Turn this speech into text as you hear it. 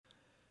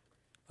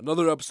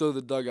Another episode of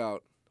The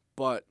Dugout,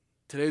 but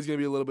today's going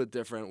to be a little bit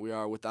different. We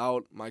are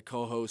without my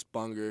co-host,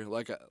 Bunger.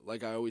 Like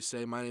I always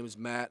say, my name is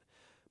Matt,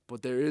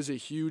 but there is a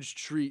huge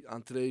treat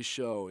on today's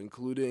show,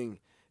 including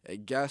a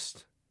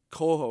guest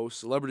co-host,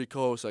 celebrity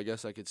co-host, I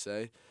guess I could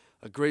say,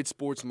 a great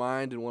sports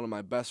mind and one of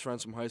my best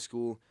friends from high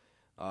school.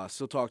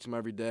 Still talk to him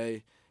every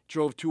day.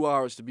 Drove 2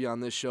 hours to be on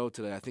this show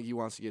today. I think he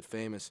wants to get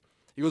famous.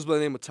 He goes by the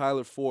name of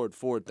Tyler Ford.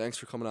 Ford, thanks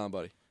for coming on,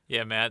 buddy.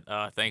 Yeah, Matt,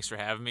 thanks for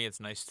having me. It's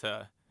nice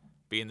to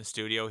be in the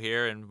studio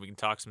here, and we can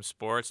talk some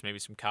sports, maybe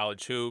some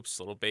college hoops,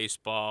 a little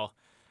baseball,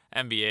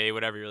 NBA,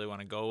 whatever you really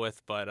want to go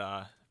with. But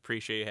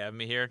appreciate you having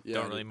me here. Yeah,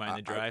 Don't really mind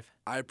the drive.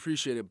 I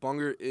appreciate it.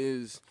 Bunger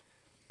is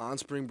on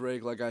spring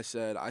break, like I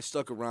said. I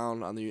stuck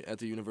around at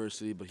the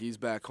university, but he's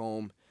back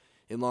home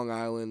in Long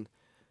Island,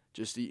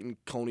 just eating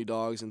coney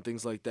dogs and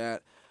things like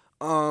that.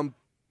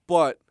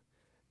 But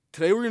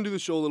today we're going to do the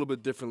show a little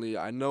bit differently.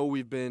 I know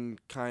we've been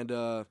kind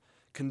of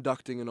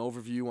conducting an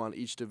overview on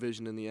each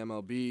division in the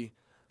MLB,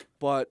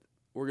 but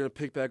we're going to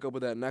pick back up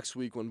with that next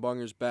week when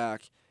Bunger's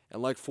back.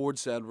 And like Ford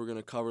said, we're going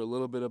to cover a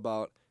little bit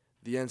about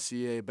the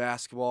NCAA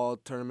basketball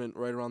tournament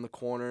right around the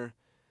corner,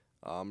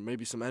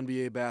 maybe some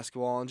NBA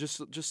basketball, and just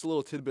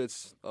little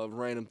tidbits of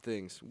random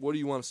things. What do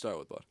you want to start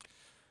with,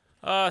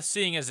 bud?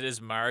 Seeing as it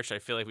is March, I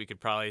feel like we could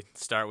probably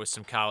start with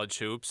some college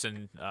hoops,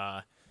 and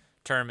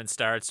tournament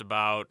starts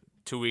about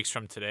 2 weeks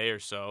from today or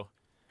so.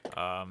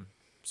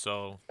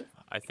 So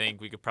I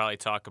think we could probably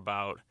talk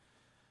about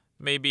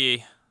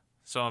maybe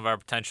some of our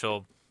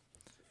potential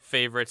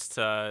favorites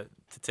to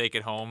take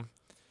it home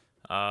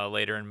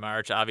later in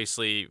March.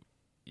 Obviously,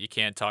 you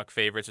can't talk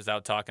favorites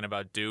without talking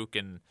about Duke,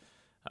 and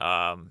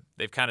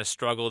they've kind of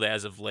struggled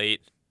as of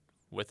late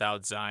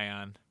without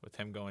Zion, with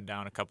him going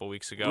down a couple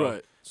weeks ago.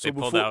 Right. So they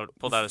pulled out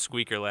a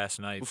squeaker last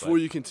night. Before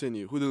you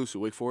continue, who did they lose to?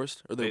 Wake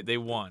Forest? Or they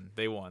won.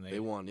 They won.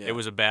 Yeah. It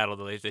was a battle.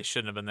 They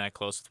shouldn't have been that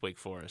close with Wake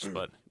Forest.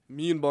 But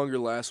me and Bunger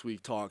last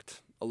week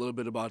talked a little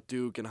bit about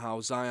Duke and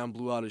how Zion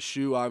blew out his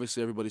shoe.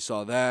 Obviously, everybody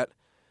saw that.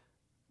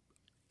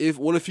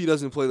 What if he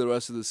doesn't play the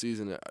rest of the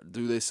season?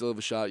 Do they still have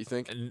a shot, you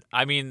think? And,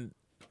 I mean,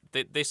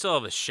 they still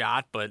have a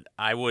shot, but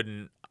I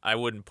wouldn't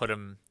put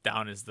him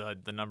down as the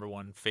number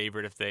one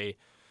favorite if they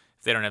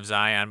don't have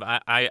Zion.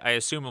 But I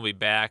assume he'll be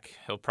back.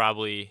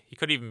 He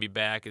could even be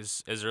back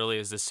as early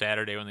as this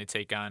Saturday when they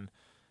take on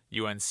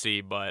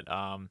UNC. But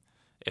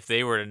if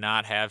they were to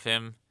not have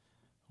him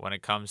when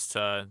it comes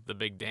to the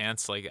big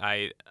dance, like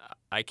I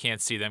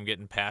can't see them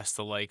getting past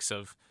the likes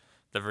of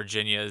the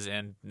Virginias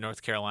and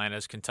North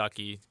Carolinas,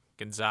 Kentucky,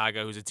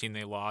 Gonzaga, who's a team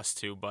they lost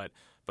to. But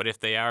if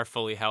they are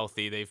fully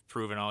healthy, they've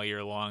proven all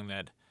year long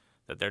that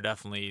they're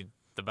definitely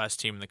the best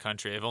team in the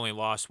country. They've only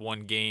lost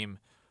one game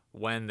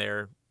when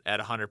they're at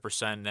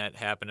 100%. That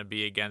happened to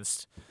be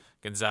against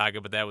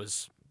Gonzaga, but we're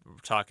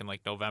talking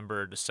like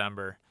November or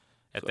December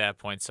at that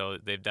point. So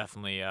they've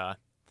definitely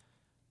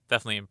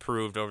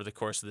improved over the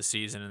course of the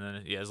season. And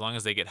then, as long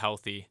as they get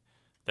healthy,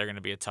 they're going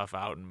to be a tough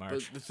out in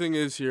March. But the thing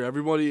is here,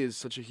 everybody is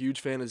such a huge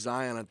fan of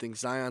Zion. I think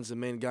Zion's the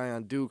main guy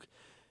on Duke.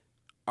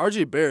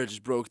 R.J. Barrett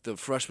just broke the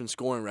freshman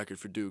scoring record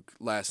for Duke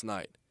last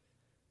night.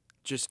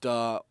 Just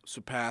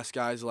surpassed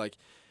guys like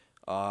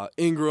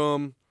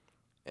Ingram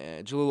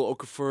and Jahlil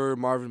Okafor,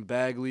 Marvin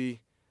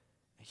Bagley.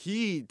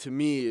 He, to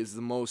me, is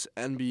the most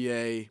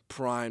NBA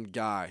primed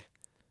guy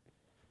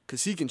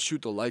because he can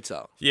shoot the lights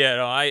out. Yeah,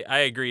 no, I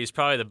agree. He's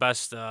probably the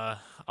best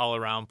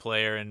all-around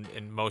player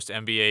and most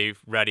NBA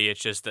ready.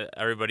 It's just that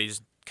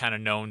everybody's kind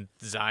of known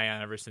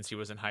Zion ever since he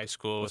was in high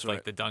school with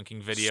like the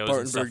dunking videos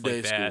and stuff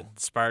like that.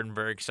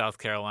 Spartanburg, South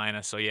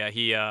Carolina. So yeah,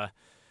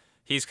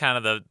 he's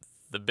kind of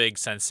the big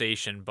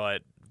sensation.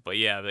 But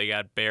yeah, they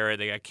got Barrett,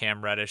 they got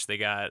Cam Reddish, they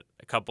got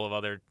a couple of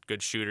other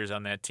good shooters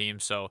on that team.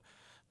 So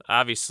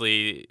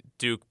obviously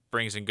Duke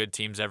brings in good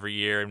teams every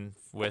year, and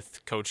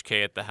with Coach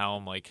K at the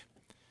helm, like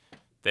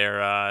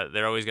they're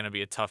always going to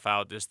be a tough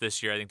out.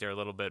 This year, I think they're a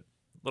little bit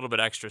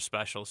extra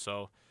special.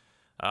 So.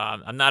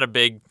 I'm not a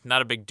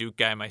big Duke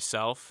guy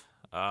myself.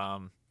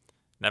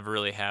 Never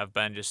really have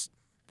been. Just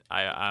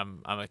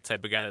I'm a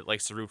type of guy that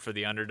likes to root for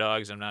the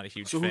underdogs. I'm not a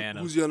huge fan.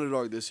 Who's the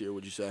underdog this year?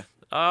 Would you say?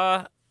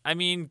 I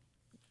mean,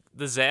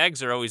 the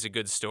Zags are always a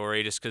good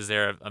story, just because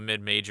they're a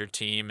mid-major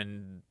team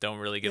and don't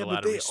really get a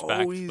lot of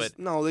respect.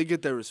 They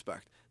get their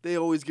respect. They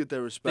always get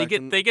their respect.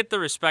 They get the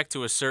respect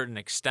to a certain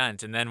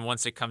extent, and then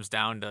once it comes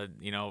down to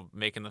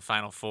making the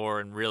Final Four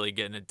and really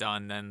getting it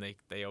done, then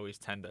they always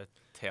tend to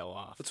tail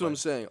off. That's what I'm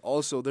saying.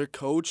 Also, their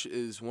coach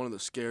is one of the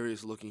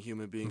scariest looking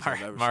human beings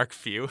I've ever seen. Mark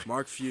Few.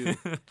 Mark Few.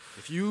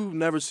 If you've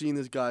never seen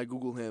this guy,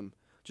 Google him.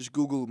 Just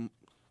Google.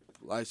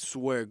 I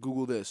swear,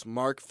 Google this.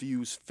 Mark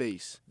Few's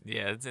face.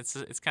 Yeah,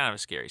 it's kind of a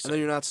scary sight. And then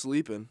you're not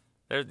sleeping.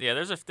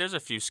 There's a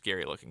few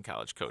scary looking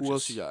college coaches. Who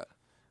else you got?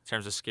 In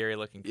terms of scary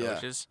looking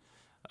coaches.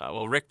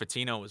 Well, Rick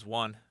Pitino was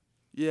one.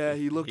 Yeah,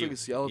 he looked like a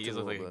skeleton. He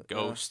looked like a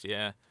ghost.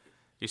 Yeah.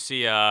 You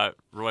see,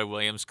 Roy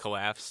Williams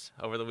collapsed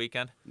over the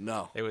weekend.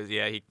 No. It was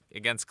he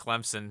against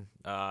Clemson.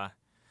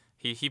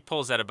 He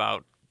pulls that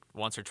about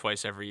once or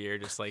twice every year.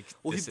 Just like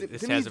this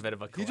has a bit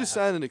of a collapse. He just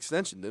signed an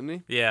extension, didn't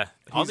he? Yeah,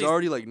 He's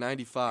already like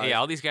 95. Yeah,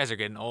 all these guys are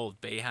getting old.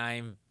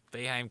 Boeheim,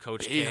 Boeheim,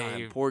 Coach Boeheim,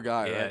 K. poor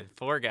guy, yeah, right?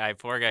 Poor guy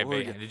Poor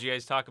Boeheim. guy. Did you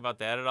guys talk about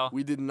that at all?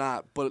 We did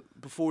not. But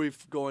before we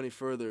go any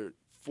further,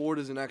 Ford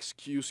is an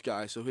ex-Cuse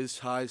guy, so his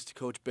ties to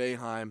Coach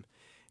Boeheim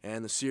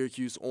and the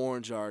Syracuse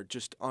Orange are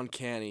just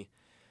uncanny.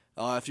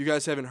 If you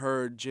guys haven't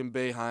heard, Jim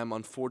Boeheim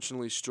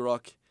unfortunately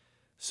struck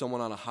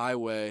someone on a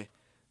highway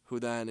who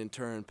then in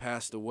turn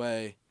passed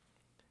away.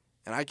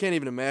 And I can't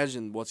even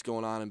imagine what's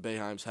going on in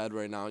Boeheim's head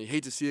right now. You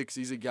hate to see it because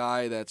he's a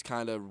guy that's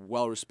kind of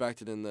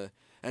well-respected in the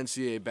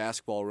NCAA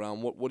basketball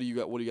realm. What do you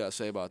got to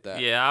say about that?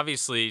 Yeah,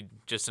 obviously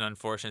just an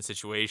unfortunate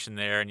situation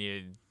there, and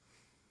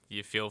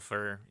you feel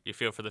for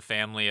the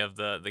family of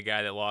the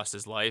guy that lost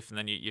his life, and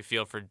then you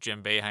feel for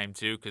Jim Boeheim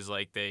too, because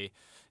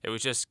it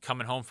was just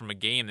coming home from a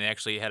game. They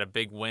actually had a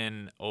big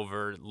win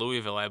over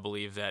Louisville, I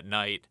believe, that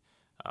night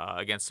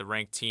against a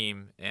ranked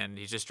team, and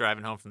he's just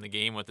driving home from the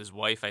game with his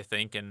wife, I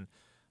think, and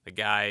the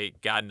guy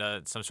got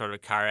into some sort of a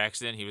car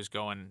accident. He was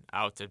going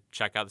out to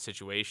check out the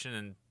situation,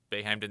 and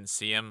Boeheim didn't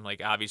see him.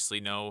 Like,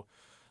 obviously no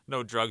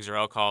drugs or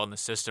alcohol in the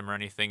system or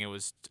anything. It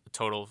was a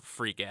total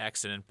freak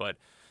accident, but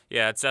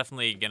yeah, it's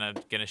definitely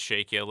gonna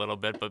shake you a little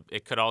bit, but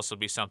it could also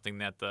be something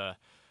that the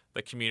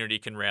community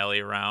can rally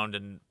around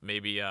and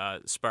maybe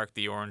spark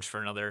the Orange for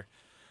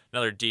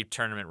another deep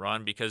tournament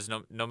run, because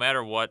no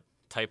matter what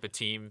type of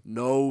team,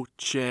 No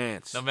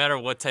chance. no matter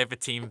what type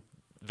of team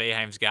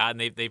Boeheim's got,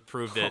 and they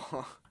proved it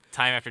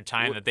time after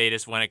time that they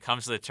just, when it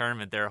comes to the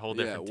tournament, they're a whole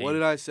different team. What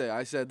did I say?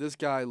 I said this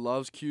guy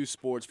loves Cuse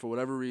sports for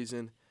whatever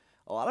reason.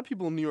 A lot of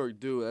people in New York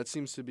do. That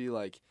seems to be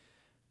like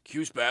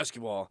Cuse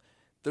basketball.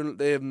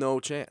 They have no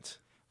chance.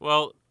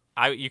 Well,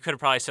 you could have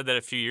probably said that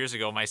a few years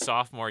ago. My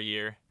sophomore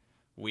year,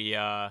 we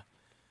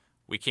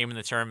came in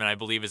the tournament, I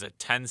believe, as a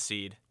 10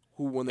 seed.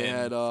 When they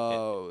had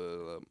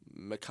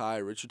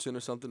Malachi Richardson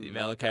or something?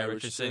 Malachi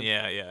Richardson,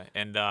 yeah.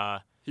 And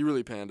he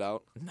really panned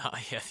out. no,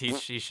 yeah,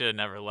 he should have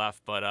never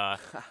left. But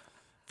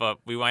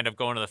we wind up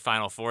going to the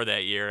Final Four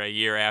that year, a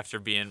year after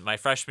being my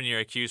freshman year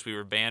at Cuse. We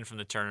were banned from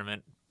the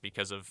tournament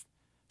because of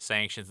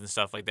sanctions and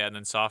stuff like that. And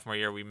then sophomore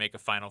year, we make a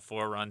Final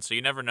Four run. So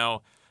you never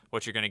know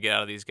what you're going to get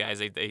out of these guys.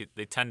 They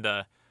tend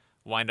to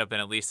wind up in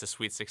at least the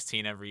Sweet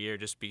 16 every year.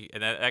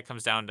 And that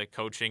comes down to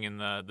coaching and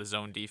the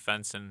zone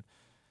defense, and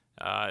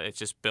it's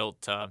just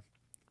built to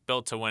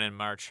win in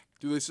March.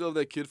 Do they still have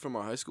that kid from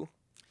our high school?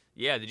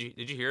 Yeah, did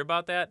you hear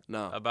about that?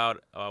 No.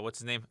 About what's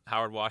his name?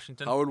 Howard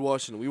Washington. Howard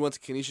Washington. We went to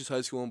Canisius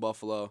High School in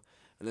Buffalo,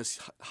 and this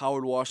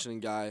Howard Washington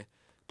guy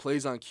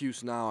plays on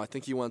Cuse now. I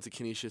think he went to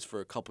Canisius for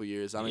a couple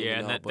years. I don't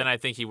even know. Then I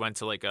think he went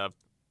to like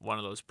one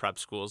of those prep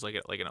schools, like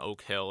an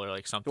Oak Hill or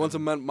like something. He went to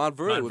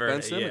Montverde with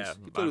Ben Simmons. Yeah,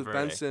 he played with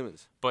Ben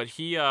Simmons. But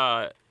he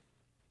like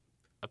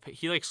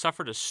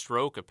suffered a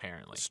stroke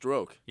apparently.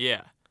 Stroke.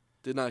 Yeah.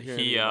 Did not hear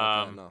anything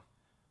about that. No.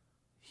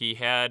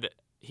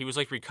 He was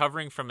like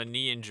recovering from a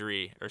knee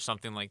injury or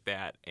something like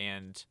that,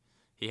 and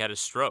he had a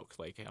stroke.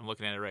 Like, I'm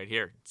looking at it right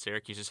here.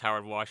 Syracuse's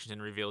Howard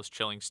Washington reveals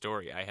chilling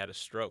story. I had a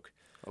stroke.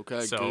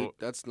 Okay, so good.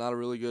 That's not a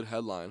really good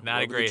headline.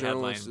 Not a great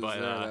headline,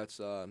 but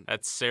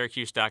that's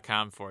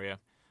Syracuse.com for you.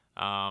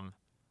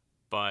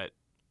 But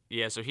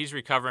yeah, so he's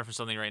recovering from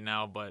something right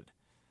now, but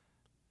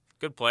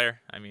good player.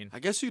 I mean, I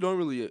guess you don't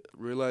really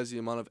realize the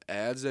amount of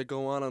ads that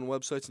go on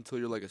websites until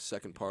you're like a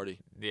second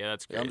party. Yeah,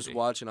 that's crazy. I'm just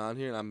watching on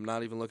here, and I'm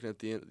not even looking at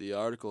the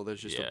article.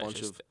 There's just a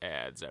bunch of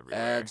ads everywhere.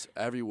 Ads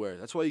everywhere.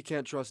 That's why you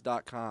can't trust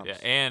 .com. Yeah,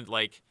 and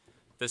like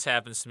this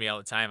happens to me all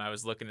the time. I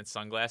was looking at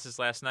sunglasses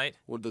last night.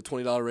 With the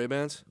 $20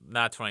 Ray-Bans?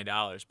 Not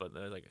 $20, but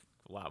they're like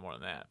a lot more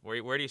than that.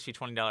 Where do you see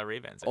 $20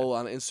 Ray-Bans at? Oh,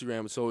 on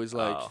Instagram, it's always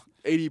like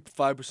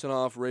 85%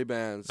 off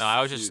Ray-Bans. No,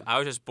 I was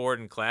just bored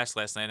in class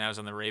last night, and I was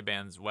on the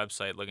Ray-Bans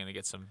website looking to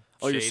get some.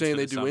 Oh, you're saying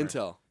they do summer.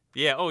 Intel?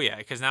 Yeah. Oh, yeah.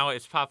 Because now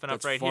it's popping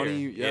up right funny.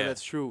 here. Yeah,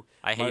 that's true.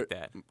 I hate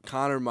that.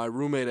 Connor, my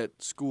roommate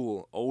at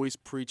school, always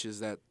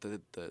preaches that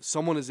the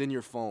someone is in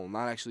your phone,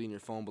 not actually in your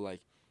phone, but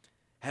like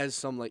has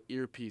some like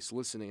earpiece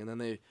listening, and then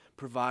they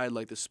provide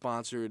like the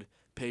sponsored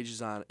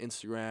pages on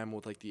Instagram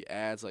with like the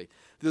ads. Like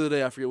the other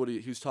day, I forget what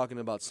he was talking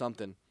about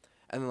something,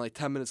 and then like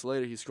 10 minutes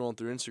later, he's scrolling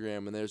through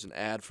Instagram, and there's an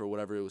ad for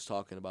whatever he was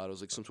talking about. It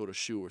was like some sort of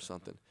shoe or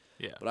something.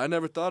 Yeah. But I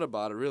never thought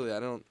about it really. I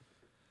don't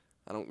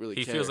really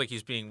care. He feels like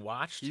he's being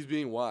watched. He's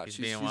being watched.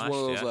 He's one of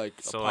those like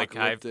so like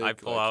I pull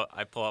like,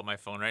 out my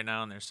phone right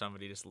now, and there's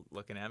somebody just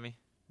looking at me.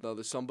 No,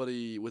 there's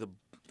somebody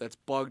that's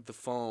bugged the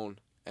phone,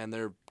 and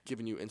they're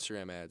giving you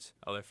Instagram ads.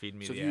 Oh, they're feeding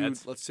me so the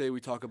ads. Let's say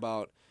we talk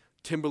about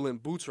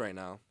Timberland boots right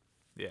now.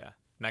 Yeah.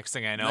 Next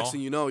thing I know. Next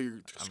thing you know,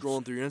 you're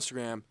scrolling through your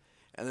Instagram,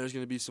 and there's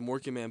going to be some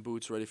working man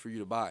boots ready for you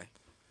to buy.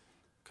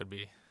 Could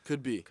be.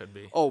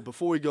 Oh,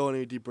 before we go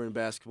any deeper in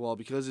basketball,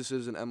 because this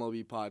is an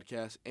MLB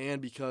podcast,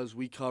 and because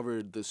we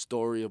covered the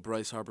story of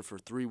Bryce Harper for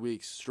 3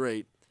 weeks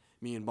straight,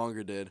 me and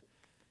Bunger did,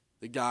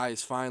 the guy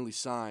is finally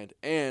signed,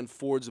 and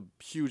Ford's a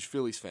huge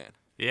Phillies fan.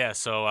 Yeah,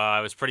 so I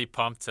was pretty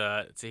pumped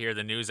to hear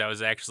the news. I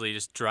was actually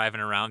just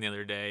driving around the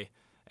other day,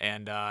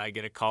 and I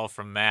get a call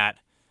from Matt,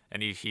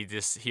 and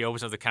he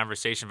opens up the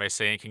conversation by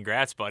saying,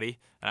 "Congrats, buddy."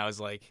 And I was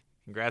like,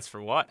 "Congrats for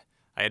what?"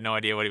 I had no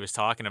idea what he was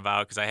talking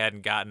about because I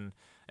hadn't gotten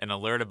an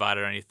alert about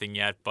it or anything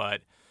yet.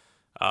 But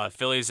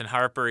Phillies and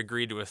Harper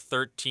agreed to a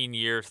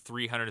 13-year,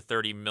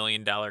 $330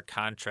 million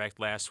contract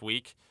last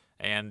week.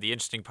 And the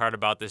interesting part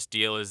about this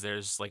deal is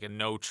there's like a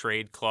no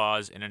trade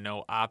clause and a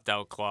no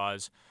opt-out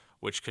clause,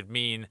 which could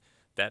mean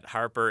that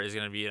Harper is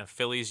going to be in a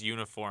Phillies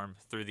uniform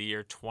through the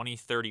year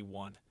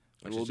 2031,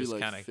 which is just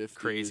kind of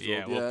crazy.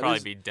 Yeah, we'll probably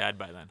be dead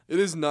by then. It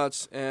is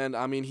nuts. And,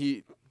 I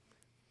mean,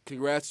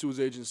 congrats to his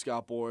agent,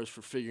 Scott Boras,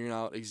 for figuring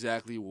out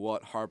exactly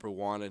what Harper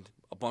wanted.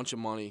 A bunch of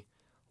money,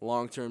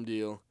 long-term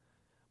deal.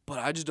 But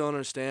I just don't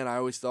understand. I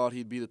always thought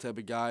he'd be the type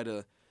of guy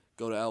to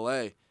go to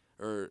L.A.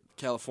 or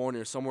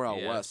California or somewhere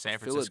out west. San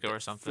Francisco or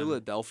something.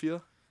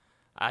 Philadelphia?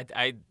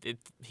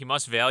 He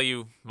must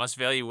value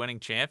winning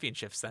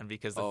championships then,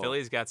 because the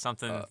Phillies got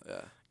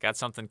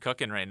something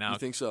cooking right now. You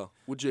think so?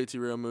 With JT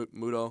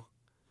Realmuto,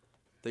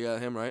 they got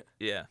him, right?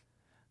 Yeah.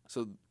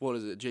 So what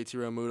is it? JT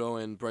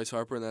Realmuto and Bryce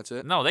Harper, and that's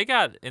it? No, they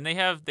have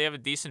a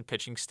decent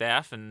pitching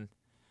staff, and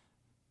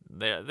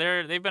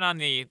they've been on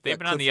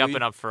the up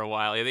and up for a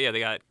while. Yeah, they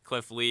got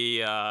Cliff Lee.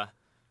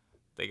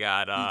 They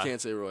got. You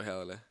can't say Roy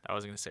Halladay. I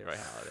wasn't gonna say Roy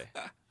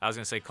Halladay. I was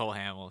gonna say Cole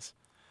Hamels.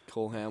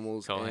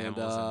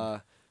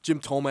 And Jim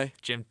Thome.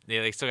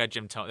 They still got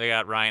Jim Thome. They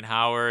got Ryan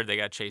Howard. They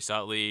got Chase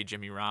Utley,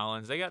 Jimmy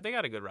Rollins. They got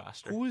a good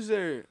roster. Who is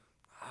there?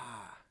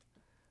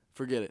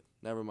 Forget it.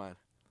 Never mind.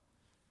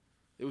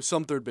 It was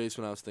some third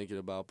baseman I was thinking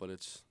about, but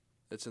it's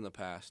in the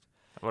past.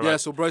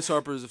 So Bryce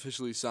Harper is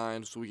officially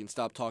signed, so we can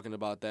stop talking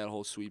about that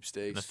whole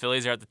sweepstakes. The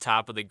Phillies are at the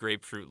top of the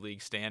Grapefruit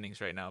League standings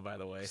right now, by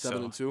the way.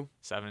 7-2?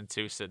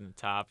 7-2, sitting at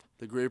the top.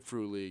 The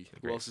Grapefruit League.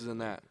 Who else is in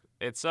that?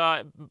 It's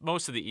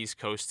most of the East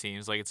Coast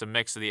teams. Like, it's a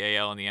mix of the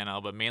AL and the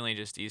NL, but mainly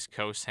just East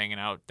Coast hanging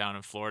out down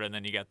in Florida. And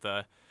then you got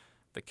the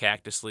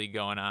Cactus League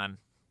going on.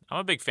 I'm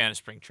a big fan of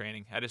spring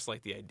training. I just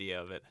like the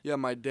idea of it. Yeah,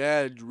 my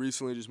dad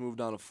recently just moved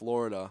down to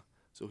Florida,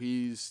 so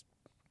he's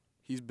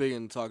big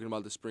in talking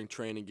about the spring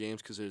training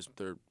games because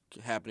they're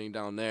happening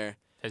down there.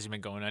 Has he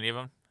been going to any of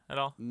them at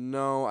all?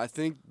 No, I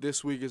think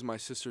this week is my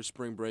sister's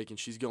spring break, and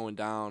she's going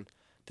down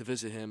to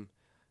visit him,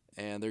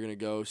 and they're going to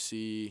go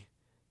see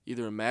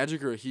either a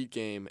Magic or a Heat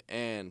game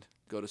and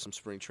go to some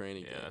spring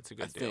training game. Yeah, that's a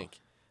good deal. I think.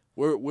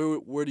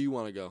 Where do you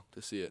want to go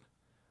to see it?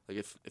 Like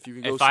if you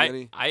can go see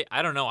any?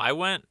 I don't know. I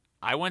went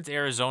to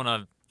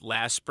Arizona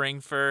last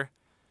spring for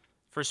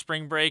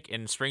spring break,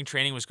 and spring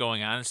training was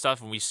going on and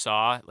stuff, and we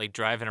saw, like,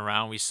 driving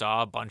around, we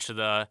saw a bunch of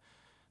the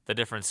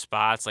different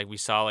spots. Like, we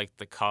saw, like,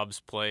 the Cubs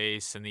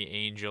place and the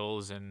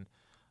Angels and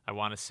I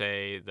want to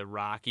say the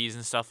Rockies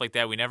and stuff like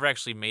that. We never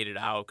actually made it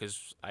out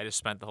because I just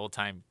spent the whole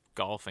time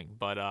golfing.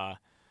 But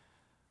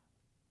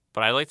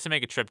I'd like to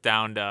make a trip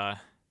down to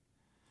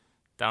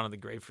the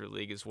Grapefruit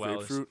League as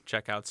well.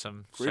 Check out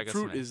some.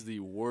 Grapefruit is the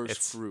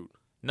worst fruit.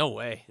 No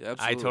way. Yeah,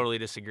 I totally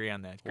disagree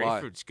on that.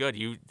 Grapefruit's good.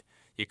 You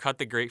cut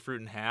the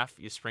grapefruit in half.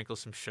 You sprinkle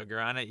some sugar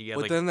on it. You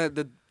get then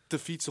that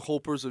defeats the whole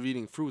purpose of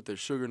eating fruit. There's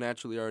sugar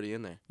naturally already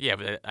in there. Yeah,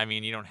 but I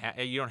mean, you don't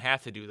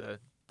have to do the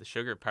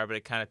sugar part, but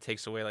it kind of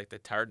takes away like the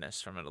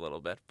tartness from it a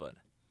little bit. But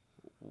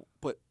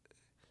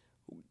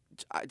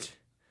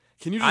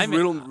can you just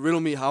riddle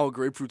me how a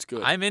grapefruit's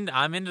good? I'm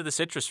into the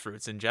citrus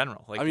fruits in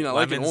general. Like, I mean, I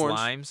lemons, like an orange.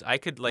 limes. I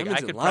could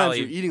probably.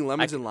 You're eating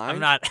lemons and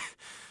limes.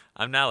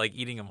 I'm not like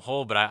eating them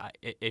whole, but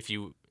if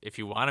you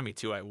wanted me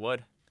to, I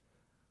would.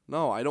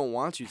 No, I don't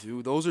want you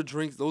to. Those are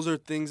drinks. Those are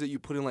things that you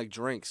put in like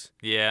drinks.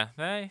 Yeah,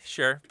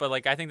 sure. But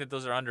like, I think that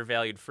those are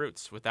undervalued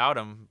fruits. Without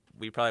them,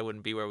 we probably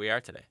wouldn't be where we are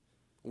today.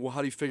 Well,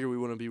 how do you figure we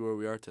wouldn't be where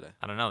we are today?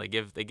 I don't know. They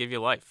give you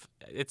life.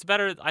 It's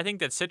better. I think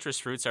that citrus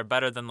fruits are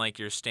better than like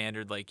your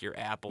standard, like your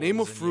apples. Name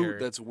a fruit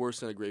that's worse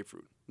than a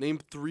grapefruit. Name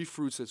 3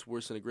 fruits that's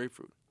worse than a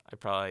grapefruit. I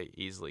probably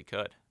easily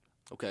could.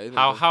 Okay.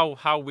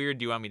 How weird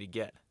do you want me to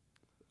get?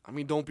 I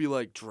mean, don't be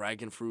like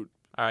dragon fruit.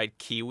 All right,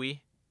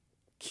 kiwi.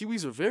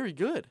 Kiwis are very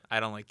good. I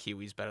don't like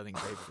kiwis better than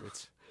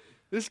grapefruits.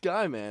 This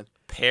guy, man.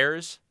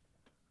 Pears.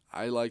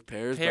 I like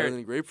pears better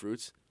than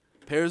grapefruits.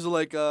 Pears are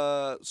like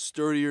a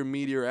sturdier,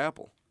 meatier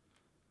apple.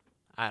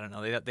 I don't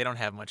know. They don't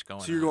have much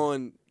going on. So you're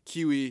going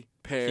kiwi,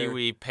 pear.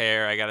 Kiwi,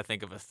 pear. I got to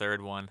think of a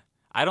third one.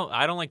 I don't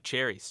like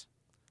cherries.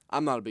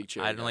 I'm not a big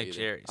cherry guy. I don't like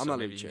cherries. I'm so not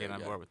maybe a big you cherry can get on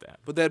guy. board with that.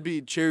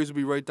 But cherries would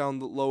be right down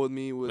low with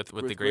me with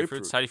the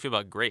grapefruits. How do you feel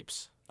about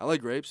grapes? I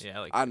like grapes. Yeah,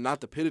 I like. I'm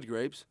not the pitted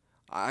grapes.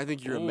 I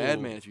think you're a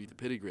madman if you eat the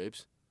pitted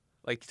grapes.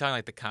 Like, you're talking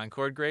like the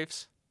Concord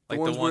grapes? Like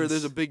the ones where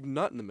there's a big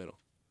nut in the middle.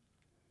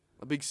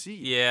 A big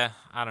seed. Yeah,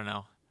 I don't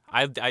know.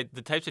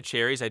 The types of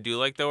cherries I do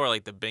like, though, are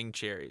like the Bing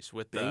cherries.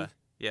 Bing?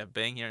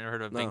 Bing. You ever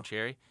heard of a No. Bing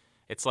cherry?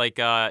 It's like,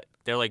 they're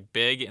like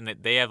big, and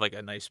they have like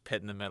a nice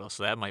pit in the middle,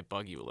 so that might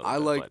bug you a little bit. I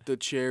like the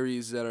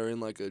cherries that are in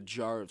like a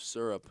jar of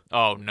syrup.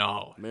 Oh,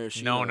 no.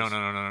 Maraschinos.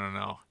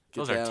 No.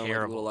 Those are terrible.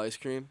 Like a little ice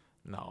cream.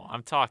 No,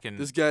 I'm talking.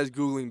 This guy's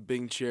Googling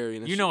Bing cherry.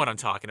 And you know what I'm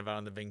talking about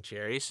in the Bing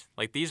cherries.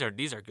 Like, these are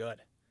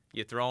good.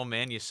 You throw them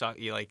in, you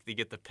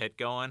get the pit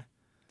going.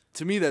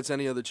 To me, that's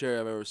any other cherry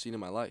I've ever seen in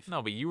my life.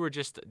 No, but you were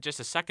just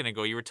a second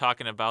ago, you were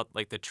talking about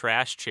like the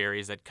trash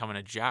cherries that come in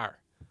a jar.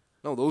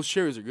 No, those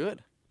cherries are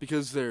good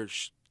because they're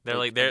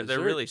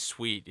really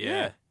sweet.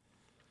 Yeah.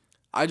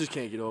 I just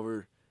can't get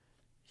over.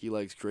 he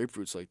likes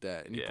grapefruits like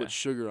that, and you Yeah. put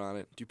sugar on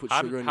it. Do you put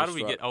How sugar do, in how your do we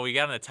straw? get? Oh, we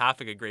got on the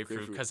topic of grapefruit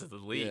Grapefruit. because of the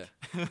league.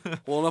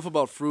 Well, enough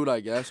about fruit, I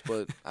guess.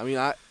 But I mean,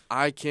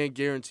 I can't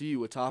guarantee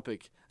you a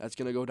topic that's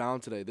gonna go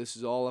down today. This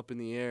is all up in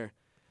the air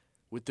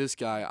with this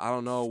guy. I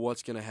don't know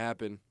what's gonna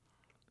happen.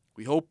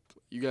 We hope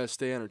you guys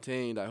stay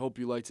entertained. I hope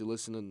you like to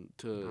listen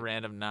to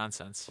Random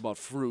nonsense. about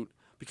fruit,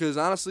 because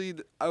honestly,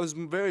 I was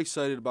very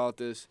excited about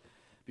this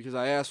because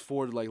I asked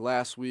Ford like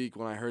last week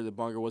when I heard that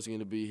Bunker wasn't going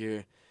to be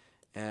here,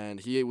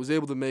 and he was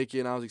able to make it,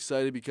 and I was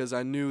excited because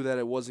I knew that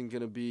it wasn't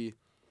going to be,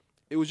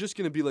 it was just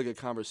going to be like a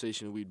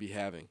conversation we'd be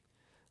having,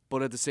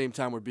 but at the same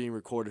time we're being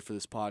recorded for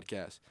this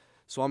podcast.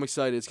 So I'm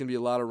excited. It's going to be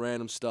a lot of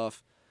random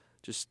stuff,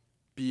 just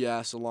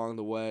BS along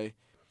the way,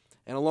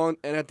 and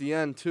at the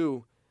end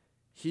too,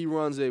 he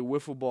runs a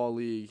wiffle ball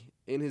league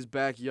in his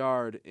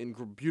backyard in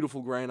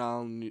beautiful Grand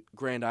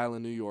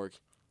Island, New York,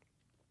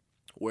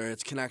 where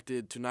it's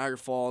connected to Niagara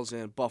Falls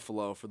and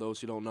Buffalo, for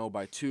those who don't know,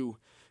 by two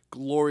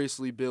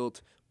gloriously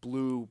built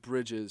blue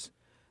bridges,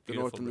 the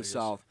Beautiful north and bridges. the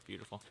south.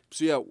 Beautiful.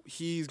 So yeah,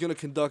 he's going to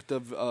conduct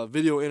a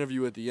video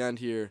interview at the end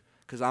here,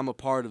 because I'm a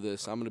part of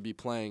this. I'm going to be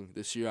playing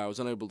this year. I was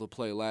unable to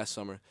play last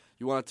summer.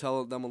 You want to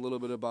tell them a little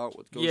bit about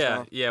what goes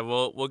on? Yeah.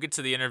 We'll get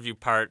to the interview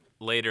part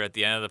later at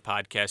the end of the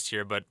podcast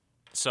here, but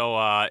so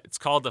it's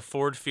called the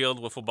Ford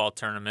Field Wiffle Ball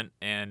Tournament,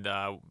 and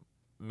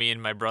me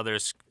and my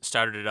brothers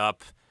started it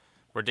up.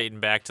 We're dating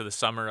back to the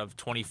summer of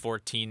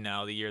 2014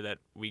 now, the year that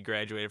we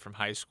graduated from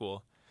high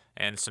school,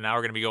 and so now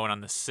we're going to be going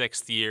on the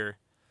 6th year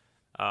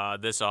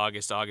this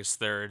August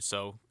 3rd.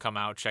 So come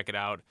out, check it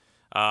out.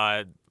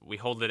 We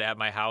hold it at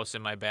my house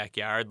in my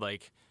backyard.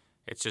 Like,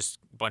 it's just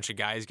a bunch of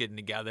guys getting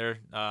together.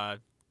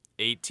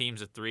 8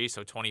 teams of 3,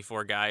 so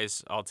 24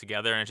 guys all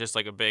together, and it's just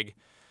like a big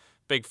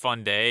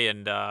fun day.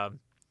 And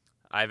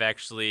I've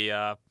actually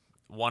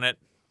won it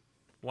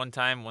one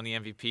time, won the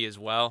MVP as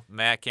well.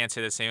 Matt can't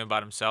say the same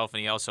about himself,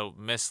 and he also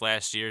missed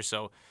last year,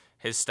 so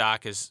his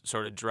stock has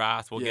sort of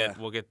dropped. We'll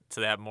get to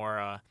that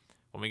more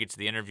when we get to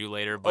the interview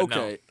later. But Okay,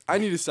 no. I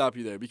need to stop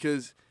you there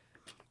because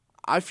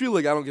I feel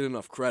like I don't get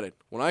enough credit.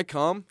 When I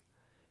come,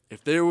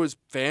 if there was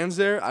fans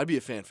there, I'd be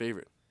a fan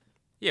favorite.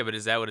 Yeah, but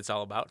is that what it's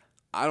all about?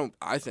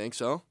 I think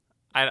so.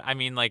 I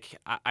mean, like,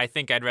 I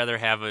think I'd rather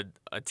have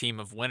a team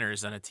of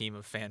winners than a team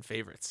of fan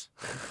favorites.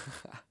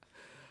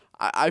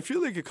 I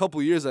feel like a couple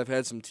years I've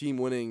had some team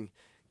winning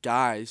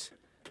guys,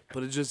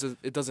 but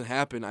it doesn't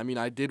happen. I mean,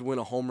 I did win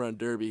a home run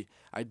derby.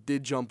 I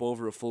did jump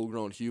over a full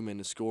grown human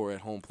to score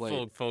at home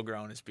plate. Full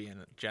grown is being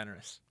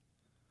generous.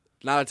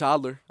 Not a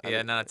toddler.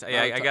 Yeah,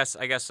 I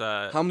guess.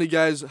 How many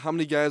guys are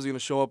gonna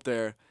show up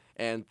there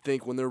and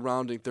think when they're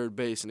rounding third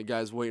base and the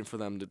guy's waiting for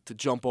them to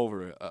jump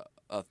over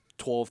a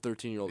 12,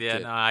 13-year-old Yeah,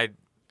 kid? no, I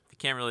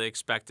can't really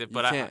expect it.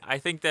 But can't. I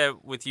think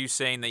that with you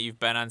saying that you've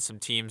been on some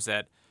teams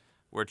that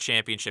were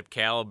championship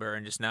caliber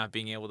and just not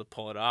being able to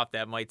pull it off,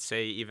 that might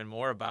say even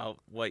more about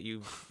what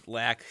you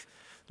lack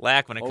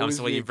when it comes Always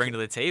to what you being bring to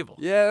the table.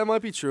 Yeah, that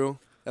might be true.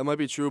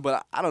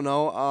 But I don't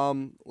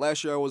know.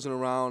 Last year I wasn't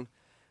around.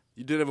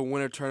 You did have a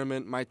winter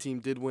tournament. My team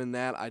did win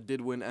that. I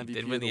did win MVP You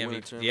did of win the the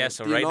winter MVP. tournament. Yeah,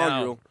 so The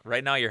inaugural.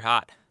 right now you're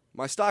hot.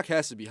 My stock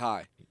has to be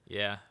high.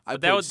 Yeah, I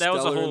but that was played a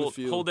stellar in the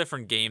field. whole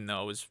different game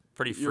though. It was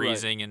pretty You're right.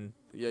 freezing and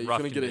Yeah, you rough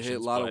couldn't get a hit, a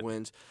conditions, lot but of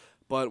wins.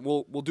 But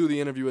we'll do the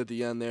interview at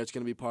the end there. It's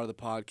going to be part of the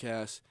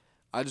podcast.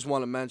 I just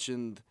want to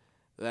mention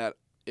that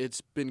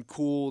it's been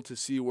cool to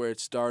see where it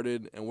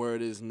started and where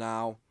it is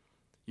now.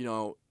 You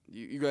know,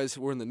 you guys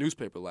were in the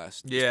newspaper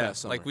this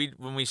past summer. like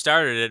when we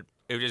started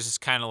it was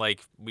just kind of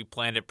like we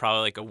planned it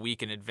probably like a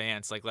week in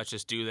advance. Like, let's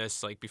just do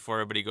this like before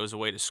everybody goes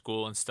away to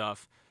school and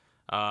stuff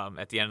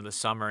at the end of the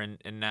summer.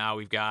 And now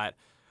we've got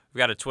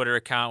a Twitter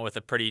account with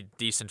a pretty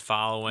decent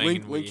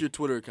following. Link your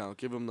Twitter account.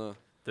 Give them the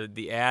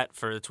 @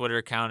 for the Twitter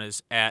account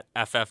is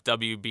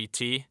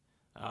 @FFWBT.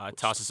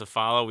 Toss us a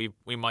follow.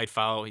 We might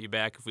follow you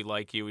back if we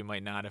like you. We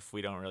might not if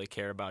we don't really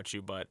care about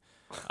you. But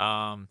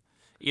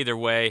either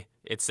way,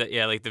 it's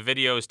like the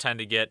videos tend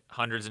to get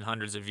hundreds and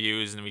hundreds of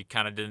views, and we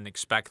kind of didn't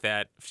expect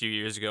that a few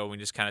years ago. We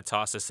just kind of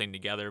tossed this thing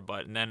together.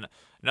 And then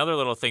another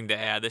little thing to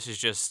add. This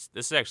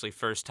is actually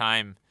first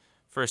time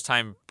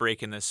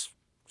breaking this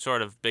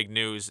sort of big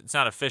news. It's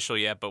not official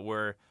yet, but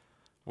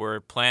we're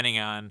planning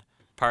on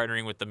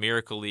partnering with the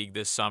Miracle League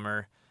this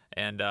summer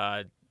and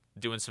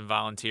doing some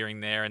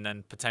volunteering there, and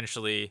then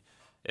potentially,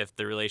 if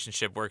the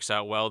relationship works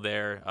out well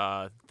there,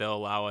 they'll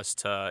allow us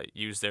to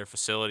use their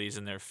facilities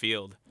in their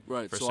field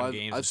for so some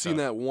games. I've seen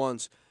that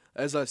once.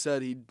 As I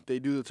said, they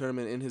do the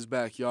tournament in his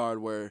backyard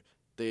where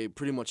they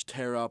pretty much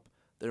tear up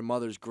their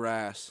mother's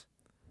grass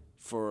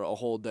for a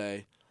whole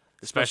day,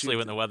 especially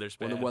when the weather's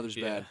bad. When the weather's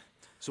bad.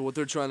 So what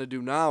they're trying to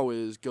do now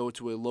is go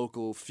to a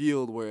local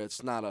field where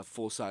it's not a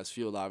full-size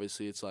field.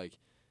 Obviously, it's like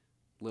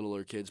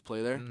littler kids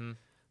play there. Mm-hmm.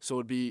 So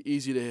it'd be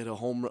easy to hit a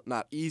home run.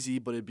 Not easy,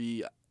 but it'd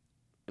be,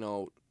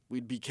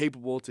 we'd be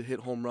capable to hit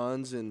home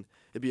runs, and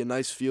it'd be a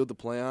nice field to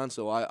play on.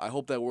 So I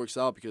hope that works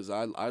out because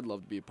I'd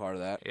love to be a part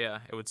of that. Yeah,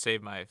 it would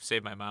save my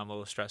mom a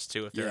little stress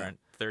too if there aren't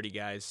 30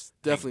 guys.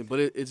 Definitely,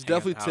 but it's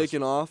definitely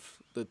taken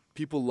off. The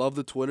people love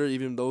the Twitter,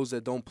 even those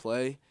that don't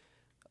play.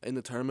 in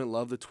the tournament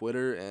love the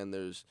Twitter, and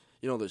there's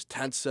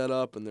tents set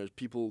up, and there's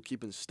people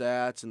keeping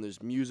stats, and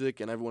there's music,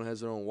 and everyone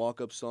has their own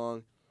walk-up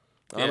song.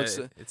 Yeah,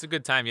 it's a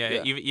good time. Yeah.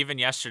 Yeah. Even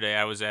yesterday,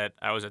 I was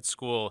at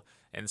school,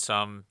 and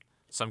some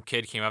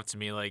kid came up to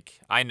me like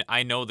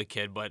I know the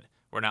kid, but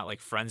we're not like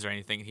friends or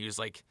anything. And he was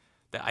like,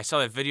 I saw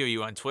that video of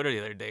you on Twitter the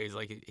other day.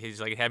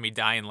 He's like it had me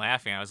dying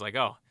laughing. I was like,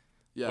 oh,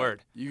 Yeah.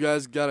 word. You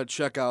guys gotta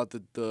check out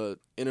the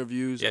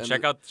interviews. Yeah, and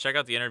check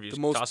out the interviews. the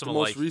most Toss them the a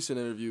most like. recent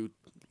interview.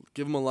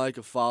 Give them a like,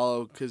 a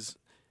follow, because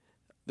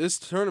this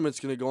tournament's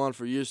gonna go on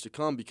for years to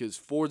come. Because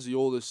Ford's the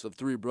oldest of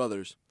 3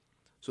 brothers,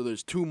 so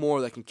there's 2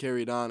 more that can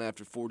carry it on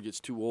after Ford gets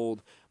too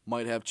old.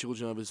 Might have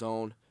children of his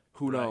own.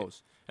 Who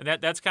knows? And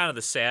that's kind of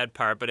the sad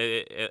part, but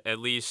at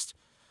least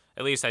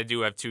I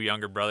do have 2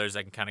 younger brothers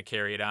that can kind of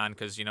carry it on,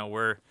 because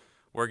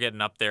we're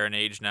getting up there in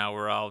age now.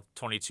 We're all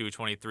 22,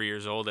 23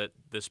 years old at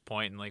this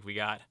point, and like we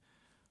got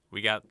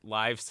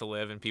lives to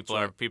live, and people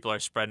are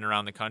spreading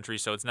around the country,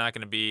 so it's not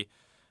going to be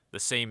the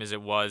same as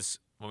it was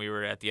when we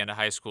were at the end of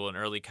high school and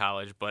early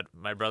college. But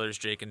my brothers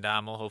Jake and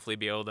Dom will hopefully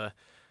be able to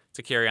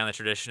carry on the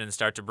tradition and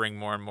start to bring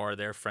more and more of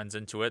their friends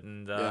into it,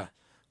 and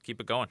keep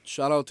it going.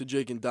 Shout out to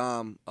Jake and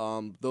Dom.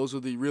 Those are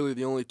really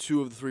the only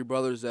 2 of the 3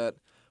 brothers that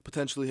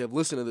potentially have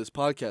listened to this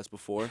podcast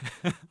before.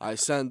 I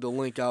send the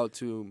link out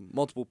to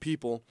multiple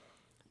people,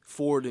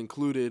 Ford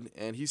included,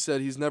 and he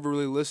said he's never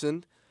really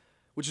listened,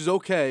 which is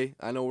okay.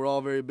 I know we're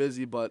all very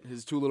busy, but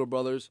his 2 little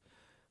brothers,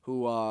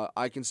 who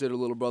I consider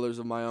little brothers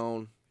of my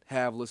own,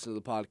 have listened to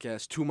the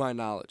podcast, to my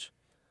knowledge.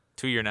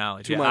 To your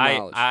knowledge. To my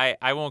knowledge.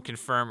 I won't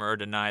confirm or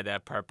deny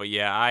that part, but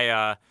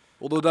yeah,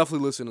 Well, they'll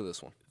definitely listen to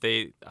this one.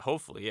 They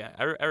hopefully, yeah.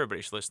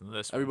 Everybody should listen to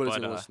this one.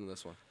 Everybody's gonna listen to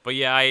this one. But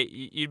yeah,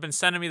 you'd been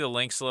sending me the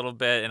links a little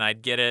bit, and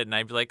I'd get it, and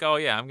I'd be like, oh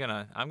yeah, I'm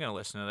gonna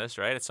listen to this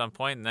right at some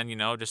point, and then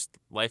just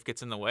life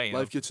gets in the way.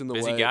 Life gets in the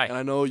busy way. Guy. And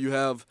I know you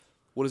have,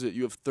 what is it?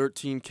 You have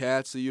 13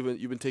 cats. So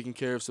you've been taking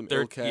care of some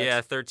ill cats.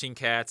 Yeah, 13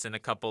 cats and a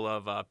couple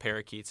of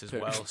parakeets as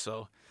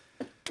well.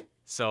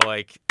 So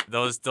like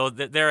those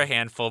they're a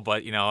handful,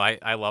 but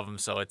I love them,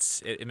 so it makes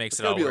it all worth it.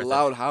 It's gotta be a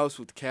loud house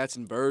with cats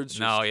and birds.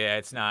 No, yeah,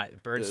 it's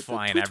not. Birds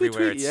flying tweet, tweet,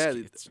 everywhere.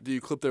 Tweet. Do you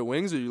clip their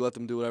wings, or you let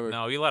them do whatever?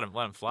 No, you let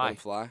them fly. Let them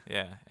fly.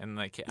 Yeah, and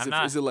like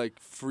is it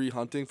like free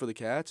hunting for the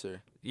cats,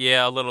 or?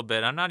 Yeah, a little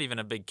bit. I'm not even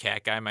a big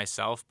cat guy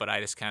myself, but I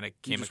just kind of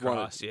came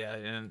across. Yeah,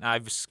 and I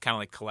was kind of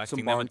like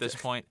collecting them at this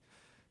point.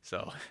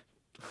 So,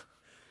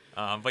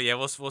 but yeah,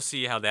 we'll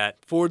see how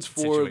that. Ford's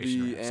for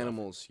the ramps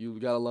animals. You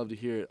gotta love to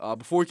hear it.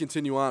 Before we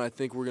continue on, I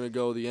think we're gonna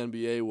go the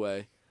NBA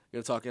way.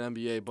 We're gonna talk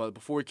NBA, but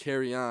before we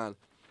carry on,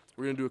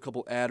 we're gonna do a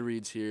couple ad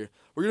reads here.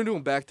 We're gonna do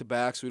them back to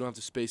back, so we don't have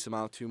to space them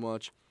out too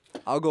much.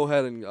 I'll go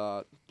ahead and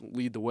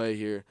lead the way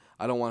here.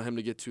 I don't want him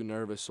to get too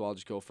nervous, so I'll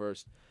just go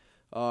first.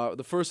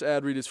 The first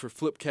ad read is for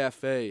Flip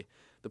Cafe.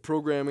 The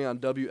programming on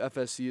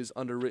WFSC is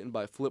underwritten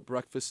by Flip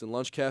Breakfast and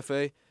Lunch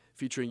Cafe,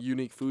 featuring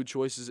unique food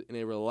choices in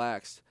a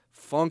relaxed,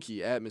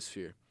 funky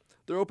atmosphere.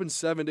 They're open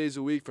 7 days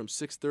a week from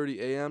 6:30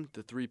 a.m.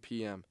 to 3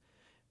 p.m.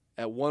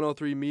 at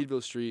 103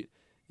 Meadville Street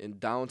in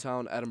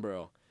downtown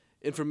Edinboro.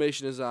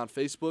 Information is on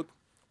Facebook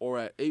or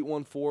at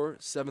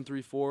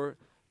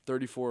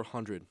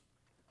 814-734-3400.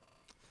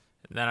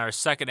 And then our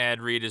second ad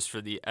read is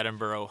for the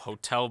Edinboro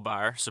Hotel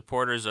Bar.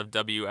 Supporters of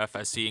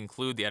WFSC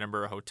include the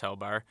Edinboro Hotel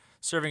Bar,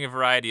 serving a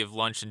variety of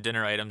lunch and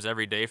dinner items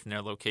every day from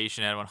their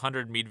location at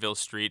 100 Meadville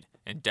Street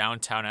in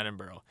downtown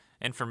Edinboro.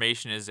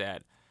 Information is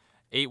at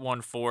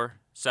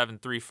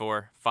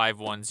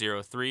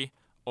 814-734-5103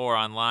 or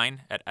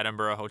online at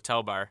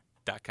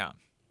edinborohotelbar.com.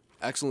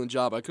 Excellent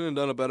job. I couldn't have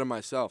done it better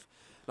myself.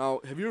 Now,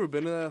 have you ever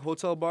been to that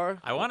hotel bar?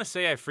 I want to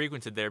say I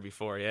frequented there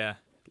before, yeah.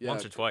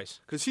 Once or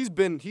twice. Because he's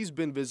been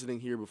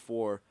visiting here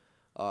before,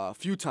 a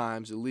few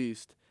times at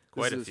least.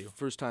 Quite a This is few. his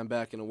first time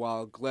back in a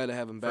while. Glad to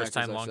have him back. First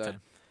time, as I long said.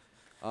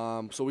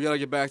 time. So we gotta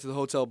get back to the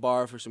hotel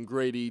bar for some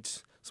great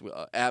eats, some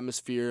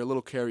atmosphere, a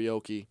little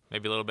karaoke.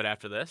 Maybe a little bit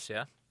after this,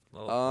 yeah.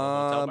 Little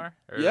hotel bar.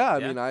 Yeah, I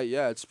mean,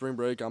 it's spring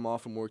break. I'm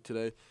off from work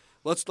today.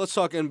 Let's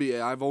talk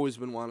NBA. I've always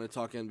been wanting to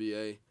talk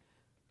NBA,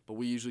 but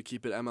we usually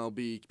keep it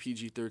MLB,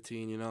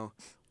 PG-13.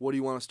 What do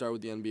you want to start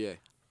with the NBA?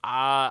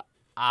 I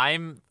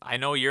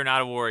know you're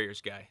not a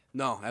Warriors guy.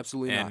 No,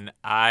 absolutely not. And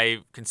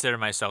I consider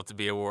myself to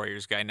be a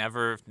Warriors guy.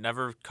 Never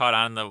caught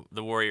on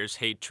the Warriors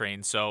hate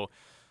train. So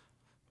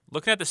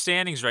looking at the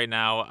standings right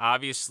now,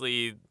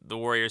 obviously the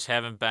Warriors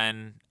haven't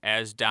been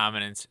as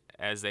dominant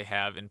as they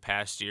have in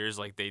past years.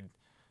 Like they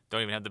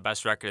don't even have the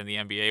best record in the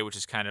NBA, which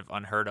is kind of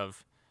unheard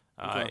of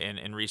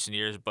in recent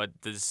years. But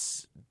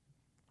is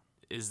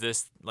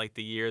this like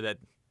the year that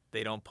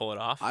they don't pull it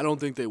off? I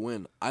don't think they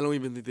win. I don't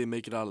even think they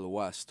make it out of the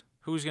West.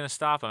 Who's gonna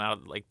stop them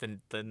out? Like the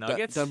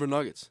Nuggets? Denver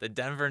Nuggets. The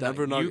Denver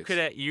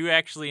Nuggets. You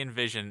actually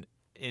envision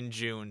in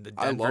June the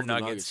Denver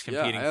Nuggets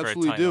competing for a title. I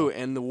absolutely do.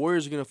 And the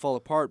Warriors are gonna fall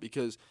apart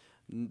because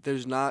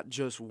there's not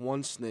just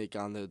one snake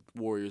on the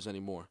Warriors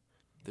anymore.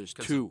 There's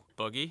two.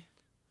 Boogie.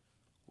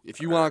 If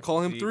you want to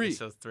call him three.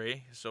 So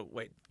three. So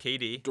wait,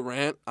 KD.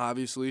 Durant,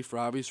 obviously, for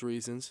obvious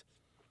reasons.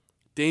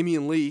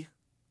 Damian Lee.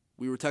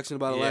 We were texting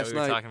about it last night.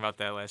 Yeah, we were talking about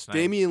that last night.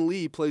 Damian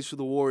Lee plays for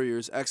the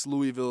Warriors,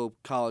 ex-Louisville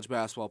college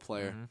basketball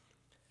player. Mm-hmm.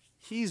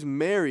 He's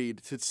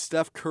married to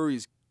Steph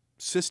Curry's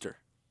sister.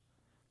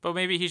 But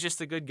maybe he's just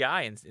a good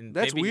guy. And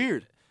That's maybe,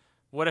 weird.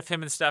 What if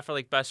him and Steph are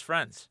like best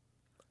friends?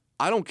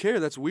 I don't care.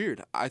 That's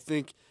weird. I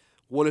think,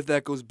 what if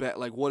that goes back?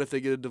 Like, what if they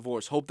get a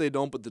divorce? Hope they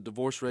don't, but the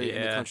divorce rate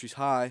in the country's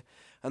high.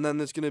 And then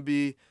there's going to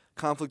be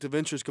conflict of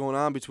interest going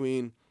on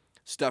between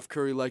Steph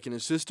Curry liking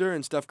his sister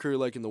and Steph Curry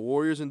liking the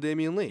Warriors and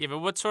Damian Lee. Yeah, but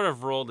what sort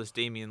of role does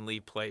Damian Lee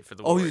play for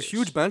the Oh, Warriors? he's a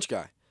huge bench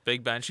guy.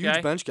 Big bench guy?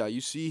 Huge bench guy.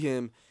 You see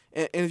him.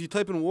 And if you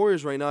type in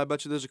Warriors right now, I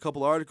bet you there's a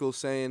couple articles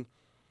saying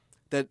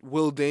that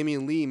will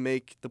Damian Lee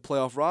make the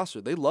playoff roster.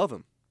 They love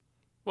him.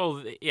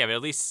 Well, yeah, but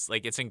at least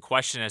like it's in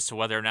question as to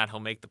whether or not he'll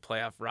make the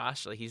playoff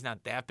roster. Like, he's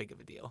not that big of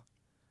a deal.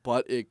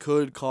 But it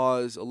could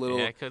cause a little,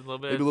 it could a little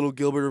bit. maybe a little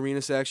Gilbert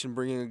Arenas action,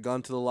 bringing a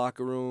gun to the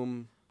locker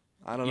room.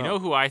 I don't know. You know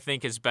who I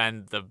think has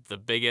been the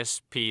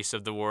biggest piece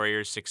of the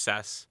Warriors'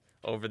 success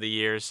over the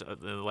years,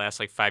 the last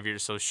like 5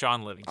 years or so?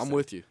 Sean Livingston. I'm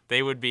with you.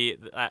 They would be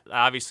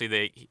obviously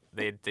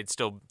they'd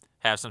still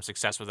have some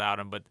success without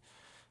him, but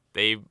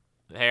they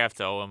have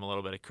to owe him a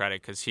little bit of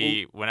credit because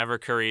whenever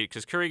Curry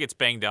gets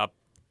banged up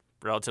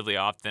relatively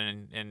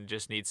often and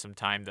just needs some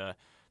time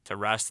to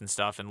rest and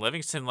stuff. And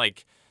Livingston,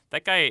 like,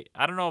 that guy,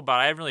 I don't know about,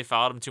 I haven't really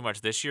followed him too much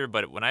this year,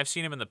 but when I've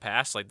seen him in the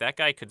past, like, that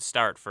guy could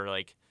start for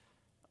like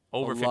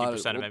over 50%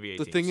 of NBA teams.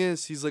 The thing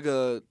is, he's like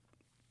a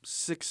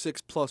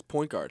 6'6" plus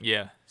point guard.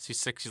 Yeah,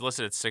 he's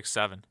listed at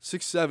 6'7".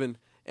 6'7",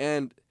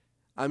 and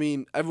I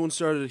mean, everyone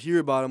started to hear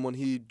about him when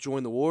he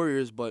joined the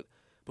Warriors, but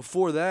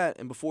before that,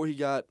 and before he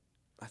got,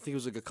 I think it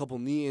was like a couple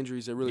knee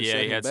injuries that really set him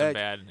back. Yeah, he had some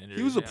bad injuries.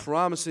 He was a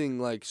promising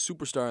like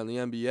superstar in the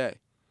NBA.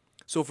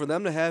 So for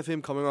them to have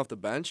him coming off the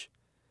bench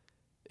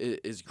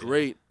is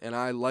great, and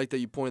I like that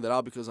you pointed that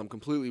out because I'm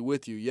completely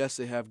with you. Yes,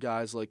 they have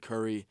guys like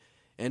Curry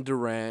and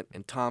Durant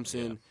and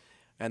Thompson,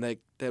 and that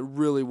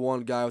really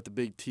one guy with the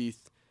big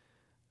teeth.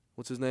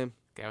 What's his name?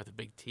 Guy with the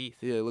big teeth.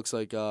 Yeah, it looks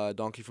like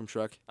Donkey from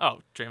Shrek. Oh,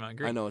 Draymond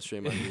Green. I know it's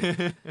Draymond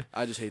Green.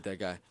 I just hate that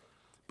guy.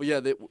 But yeah,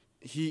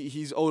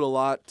 he's owed a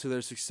lot to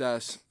their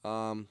success.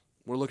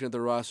 We're looking at the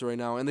roster right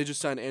now, and they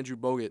just signed Andrew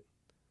Bogut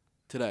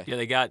today. Yeah,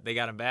 they got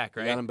him back,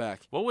 right? They got him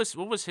back. What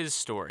was his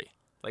story?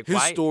 Like,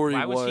 his story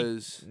why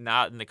was he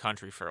not in the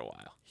country for a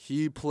while?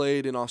 He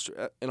played in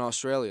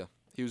Australia.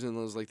 He was in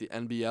like the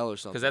NBL or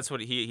something. Because that's what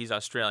he's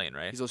Australian,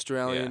 right? He's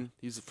Australian. Yeah.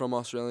 He's from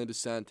Australian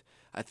descent.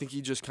 I think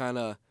he just kind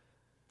of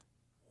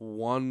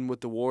won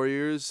with the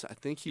Warriors. I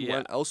think he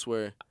went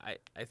elsewhere.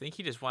 I think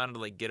he just wanted to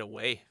like get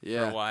away for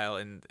a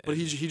while, but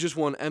he just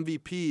won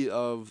MVP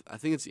of, I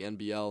think it's the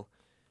NBL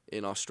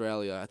in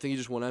Australia. I think he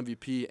just won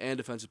MVP and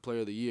Defensive Player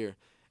of the Year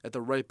at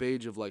the ripe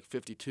age of like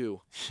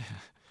 52.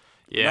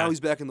 Yeah. Now he's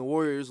back in the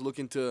Warriors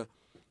looking to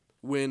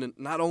win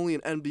not only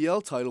an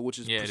NBL title, which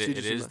is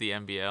prestigious. It is the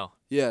NBL.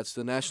 Yeah, it's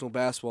the National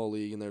Basketball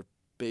League, and they're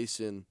based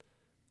in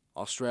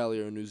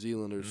Australia or New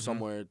Zealand or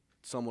somewhere,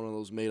 some one of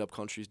those made-up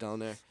countries down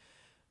there.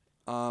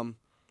 So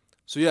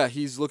yeah,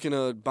 he's looking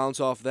to bounce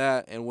off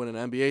that and win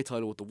an NBA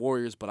title with the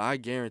Warriors, but I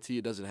guarantee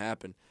it doesn't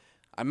happen.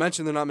 I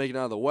mentioned they're not making it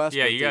out of the West.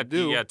 Yeah, but you got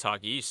to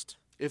talk East.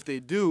 If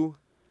they do,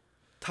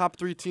 top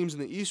three teams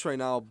in the East right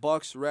now: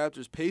 Bucks,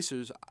 Raptors,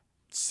 Pacers.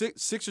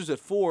 Sixers at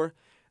 4.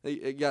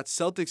 They got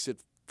Celtics at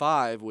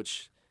 5,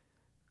 which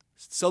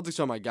Celtics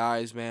are my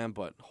guys, man.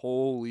 But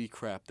holy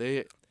crap,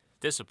 they're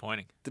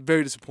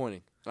very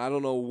disappointing. And I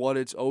don't know what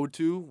it's owed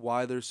to,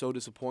 why they're so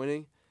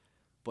disappointing,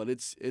 but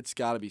it's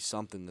got to be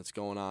something that's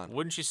going on.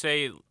 Wouldn't you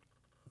say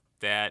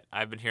that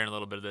I've been hearing a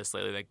little bit of this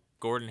lately? That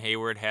Gordon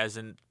Hayward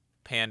hasn't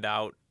panned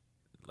out,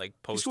 like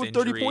post-injury. He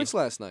scored 30 points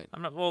last night.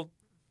 I'm not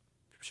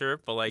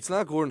sure, but like it's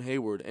not Gordon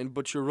Hayward,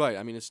 but you're right.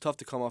 I mean, it's tough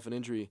to come off an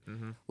injury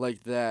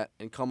like that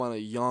and come on a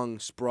young,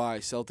 spry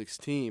Celtics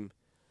team.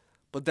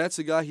 But that's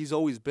the guy he's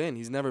always been.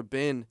 He's never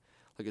been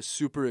like a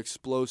super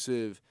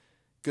explosive,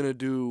 gonna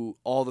do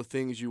all the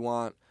things you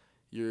want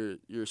your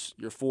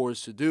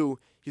forwards to do.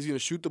 He's gonna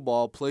shoot the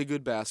ball, play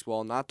good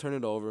basketball, not turn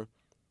it over,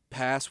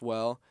 pass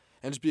well,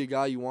 and just be a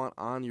guy you want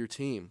on your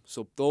team.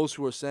 So those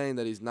who are saying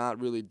that he's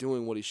not really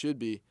doing what he should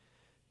be,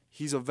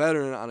 he's a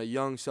veteran on a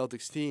young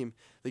Celtics team.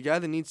 The guy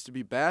that needs to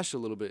be bashed a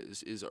little bit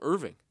is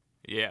Irving.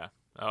 Yeah,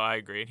 I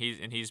agree.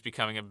 He's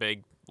becoming a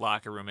big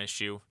locker room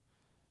issue.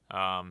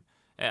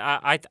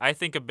 I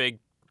think a big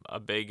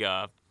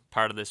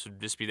part of this would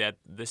just be that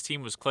this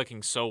team was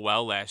clicking so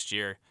well last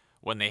year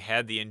when they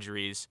had the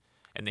injuries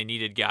and they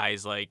needed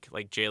guys like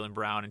Jaylen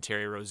Brown and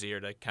Terry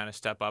Rozier to kind of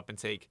step up and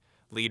take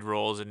lead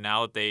roles. And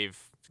now that they've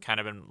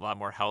kind of been a lot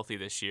more healthy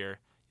this year,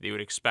 they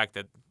would expect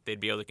that they'd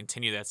be able to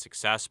continue that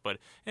success. But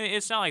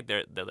it's not like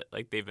they're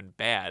like they've been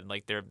bad.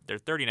 Like they're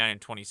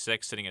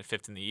 39-26, sitting at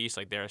 5th in the East.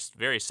 Like they're a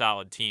very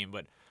solid team.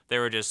 But there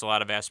were just a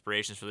lot of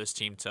aspirations for this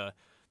team to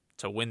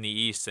win the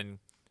East and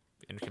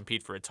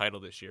compete for a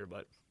title this year.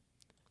 But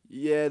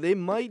yeah, they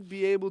might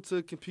be able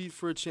to compete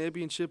for a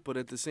championship. But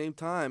at the same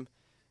time,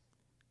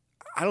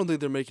 I don't think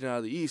they're making it out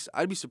of the East.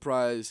 I'd be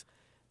surprised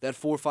that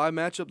 4-5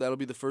 matchup. That'll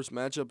be the first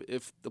matchup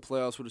if the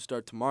playoffs were to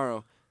start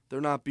tomorrow. They're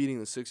not beating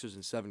the Sixers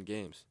in 7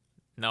 games.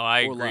 No,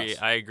 I agree.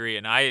 I agree.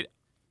 And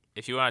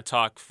if you want to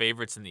talk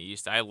favorites in the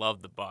East, I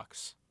love the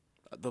Bucks.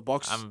 The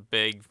Bucks. I'm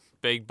a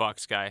big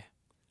Bucks guy.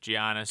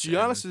 Giannis.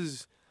 Giannis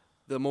is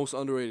the most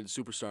underrated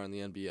superstar in the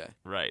NBA.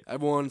 Right.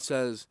 Everyone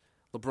says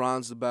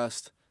LeBron's the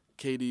best,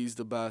 KD's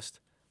the best,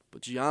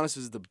 but Giannis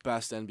is the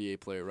best NBA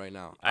player right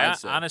now.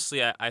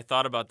 Honestly, I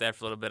thought about that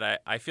for a little bit.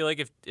 I feel like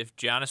if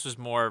Giannis was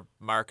more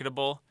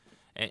marketable,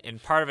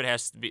 and part of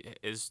it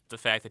is the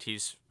fact that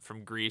he's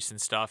from Greece and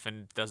stuff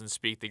and doesn't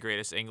speak the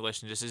greatest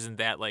English and just isn't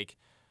that like,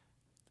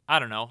 I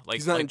don't know, like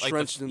he's not like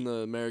entrenched in the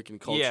American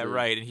culture. Yeah,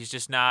 right. And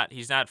he's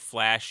not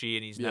flashy,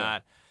 and he's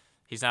not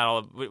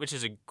all, which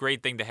is a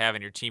great thing to have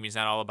in your team. He's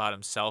not all about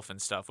himself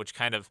and stuff, which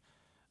kind of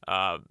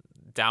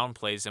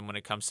downplays him when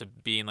it comes to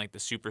being like the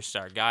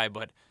superstar guy.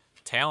 But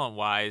talent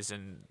wise,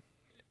 and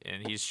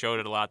he's showed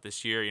it a lot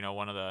this year. You know,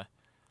 one of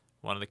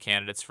the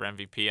candidates for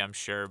MVP, I'm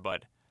sure.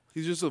 But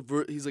he's just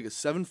he's like a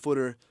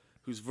 7-footer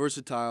who's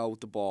versatile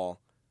with the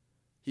ball.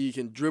 He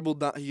can dribble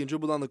down. He can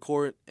dribble down the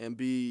court and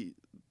be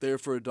there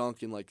for a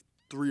dunk in like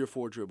 3 or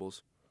 4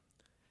 dribbles.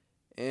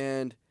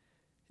 And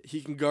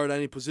he can guard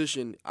any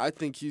position. I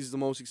think he's the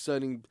most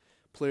exciting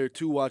player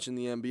to watch in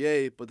the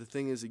NBA. But the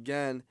thing is,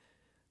 again,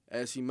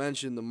 as he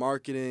mentioned, the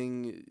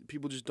marketing,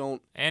 people just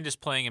don't. And just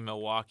playing in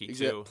Milwaukee,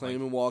 too. Playing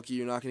in Milwaukee,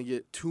 you're not going to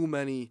get too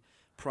many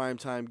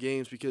primetime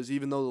games because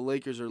even though the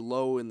Lakers are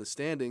low in the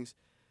standings,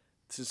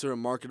 since they're a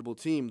marketable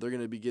team, they're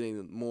going to be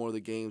getting more of the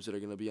games that are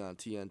going to be on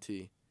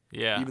TNT.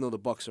 Yeah. Even though the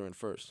Bucks are in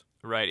first.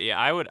 Right. Yeah,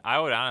 I would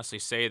honestly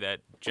say that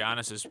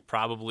Giannis is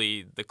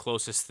probably the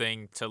closest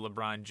thing to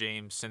LeBron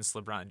James since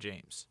LeBron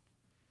James.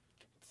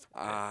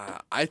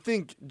 I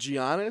think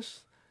Giannis.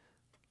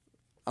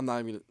 I'm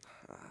not even.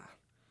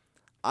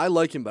 I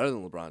like him better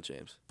than LeBron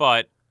James.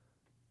 But,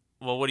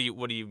 well, what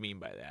do you mean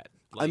by that?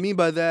 I mean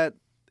by that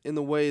in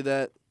the way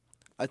that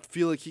I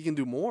feel like he can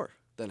do more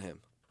than him.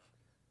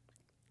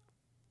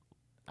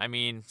 I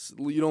mean,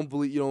 you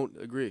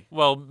don't agree.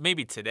 Well,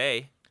 maybe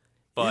today,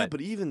 but yeah, but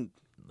even.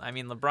 I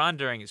mean, LeBron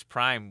during his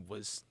prime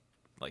was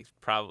like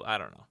probably, I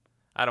don't know.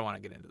 I don't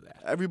want to get into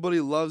that. Everybody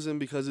loves him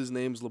because his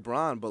name's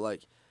LeBron, but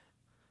like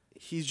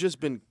he's just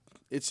been.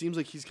 It seems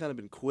like he's kind of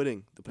been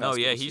quitting the past. No,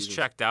 yeah, he's seasons.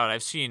 Checked out.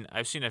 I've seen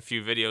a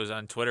few videos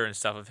on Twitter and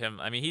stuff of him.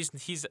 I mean,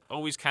 he's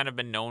always kind of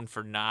been known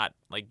for not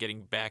like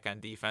getting back on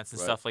defense and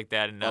stuff like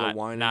that, and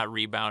not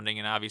rebounding,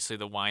 and obviously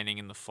the whining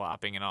and the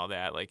flopping and all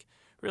that. Like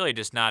really,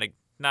 just not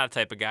a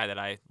type of guy that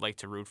I like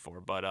to root for.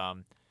 But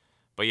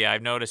yeah,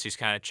 I've noticed he's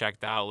kind of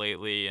checked out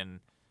lately, and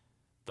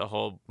the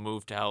whole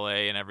move to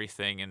LA and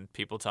everything, and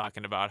people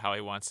talking about how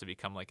he wants to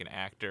become like an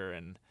actor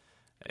and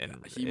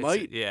he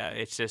might. Yeah,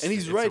 it's just and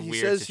he's right. He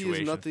says situation. he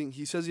has nothing.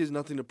 He says he has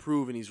nothing to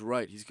prove, and he's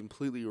right. He's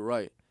completely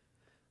right.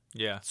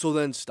 Yeah. So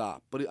then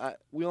stop. But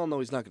we all know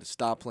he's not going to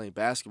stop playing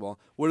basketball.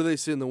 Where do they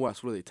sit in the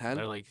West? What are they 10?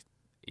 They're like,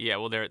 yeah.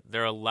 Well,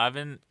 they're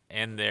 11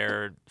 and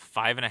they're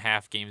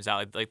 5.5 games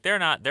out. Like they're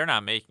not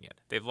making it.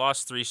 They've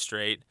lost 3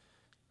 straight.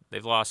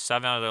 They've lost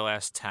 7 out of their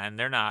last 10.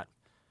 They're not.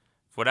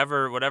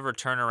 Whatever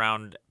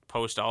turnaround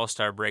post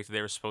All-Star break that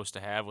they were supposed to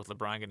have with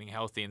LeBron getting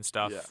healthy and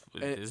stuff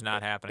is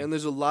not happening. And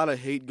there's a lot of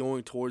hate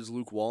going towards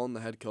Luke Walton, the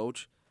head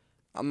coach.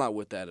 I'm not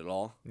with that at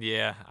all.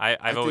 Yeah,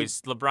 I've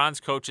always LeBron's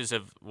coaches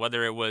have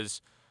whether it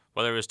was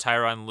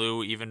Tyronn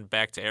Lue, even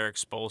back to Eric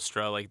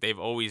Spoelstra, like they've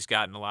always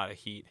gotten a lot of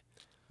heat.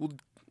 Well,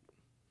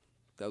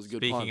 that was a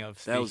good. Speaking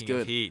of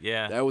heat,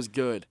 yeah, that was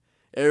good.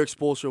 Eric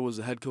Spoelstra was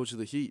the head coach of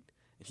the Heat,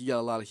 and he got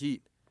a lot of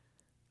heat.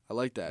 I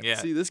like that. Yeah.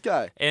 See this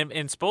guy. And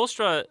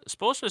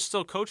Spoelstra is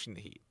still coaching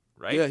the Heat.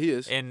 Right? Yeah, he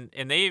is. And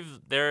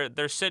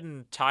they're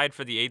sitting tied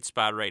for the 8th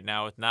spot right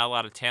now with not a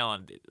lot of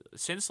talent.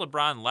 Since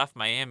LeBron left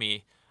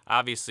Miami,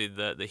 obviously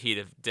the Heat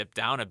have dipped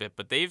down a bit,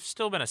 but they've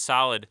still been a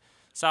solid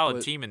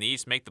team in the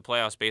East, make the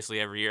playoffs basically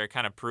every year. It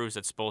kind of proves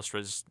that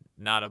Spoelstra's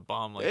not a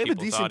bum like people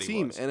thought he was. They have a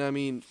decent team, and I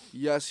mean,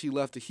 yes, he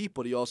left the Heat,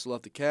 but he also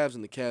left the Cavs,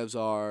 and the Cavs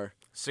are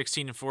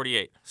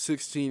 16-48.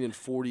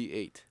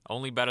 16-48.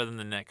 Only better than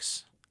the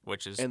Knicks,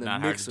 which is and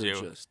not hard to do. And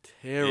the Knicks are just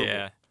terrible.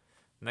 Yeah,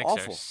 Knicks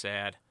Awful. are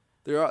sad.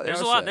 There's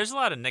a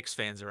lot of Knicks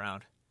fans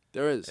around.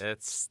 There is.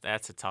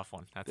 That's a tough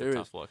one. That's a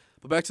tough look.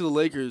 But back to the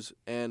Lakers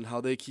and how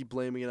they keep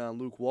blaming it on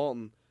Luke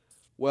Walton.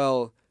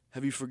 Well,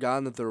 have you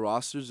forgotten that their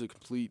roster is a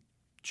complete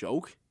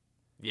joke?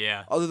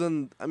 Yeah. Other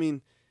than, I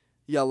mean,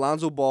 yeah,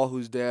 Lonzo Ball,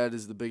 whose dad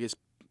is the biggest,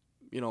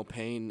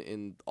 pain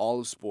in all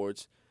of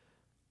sports.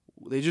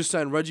 They just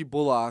signed Reggie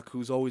Bullock,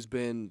 who's always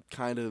been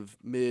kind of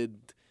mid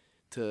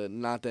to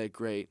not that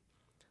great.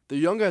 The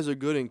young guys are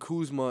good in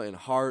Kuzma and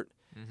Hart.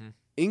 Mm-hmm.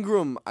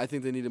 Ingram, I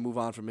think they need to move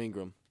on from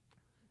Ingram.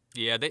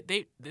 Yeah,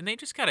 they've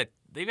got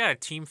a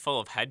team full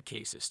of head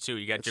cases too.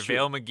 You got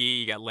JaVale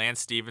McGee, you got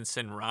Lance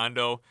Stevenson,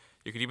 Rondo.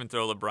 You could even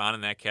throw LeBron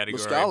in that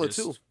category. Muscala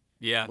too.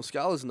 Yeah,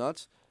 Muscala's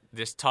nuts.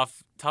 Just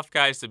tough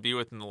guys to be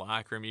with in the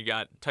locker room. You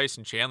got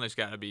Tyson Chandler's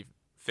got to be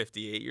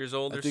 58 years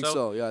old or so. I think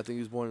so. Yeah, I think he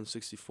was born in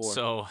 '64.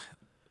 So,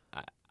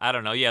 I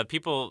don't know. Yeah,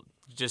 people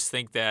just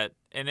think that,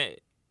 and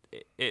it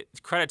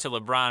credit to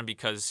LeBron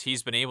because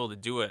he's been able to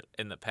do it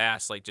in the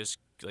past. Like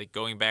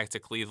going back to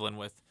Cleveland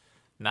with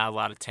not a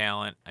lot of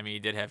talent. I mean, he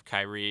did have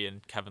Kyrie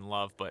and Kevin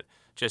Love, but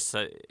just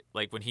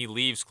like when he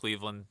leaves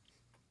Cleveland,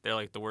 they're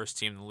like the worst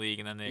team in the league,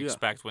 and then they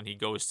expect when he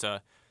goes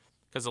to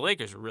Because the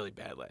Lakers were really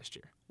bad last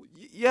year.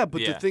 Yeah, but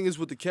the Yeah. thing is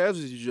with the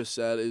Cavs, as you just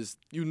said, is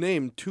you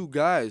named two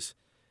guys,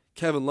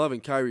 Kevin Love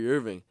and Kyrie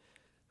Irving,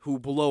 who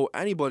blow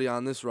anybody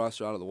on this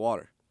roster out of the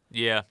water.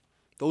 Yeah.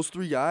 Those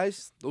three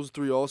guys, those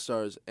three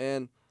All-Stars.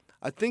 And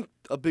I think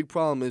a big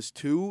problem is,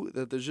 too,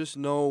 that there's just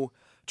no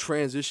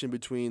transition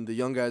between the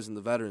young guys and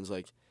the veterans.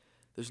 Like,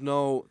 there's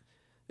no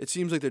 – it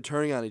seems like they're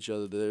turning on each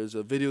other. There's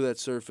a video that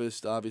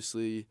surfaced,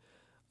 obviously,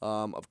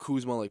 of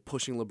Kuzma, like,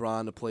 pushing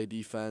LeBron to play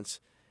defense.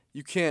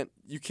 You can't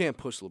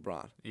push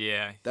LeBron.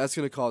 Yeah. That's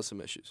going to cause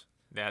some issues.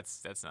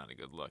 That's not a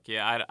good look.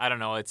 Yeah, I don't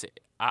know.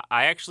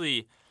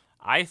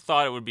 I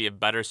thought it would be a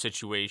better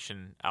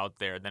situation out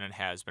there than it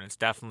has been. It's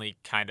definitely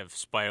kind of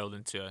spiraled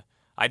into.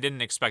 I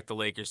didn't expect the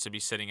Lakers to be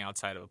sitting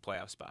outside of a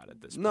playoff spot at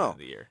this point of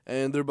the year.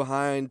 And they're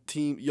behind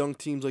young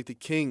teams like the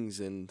Kings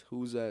and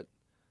who's that?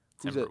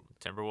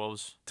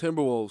 Timberwolves.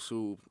 Timberwolves,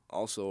 who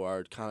also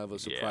are kind of a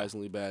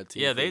surprisingly bad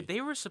team. Yeah,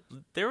 there was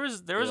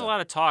a lot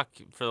of talk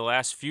for the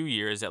last few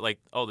years that the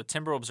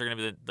Timberwolves are going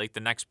to be the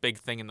next big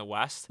thing in the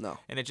West. No,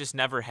 and it just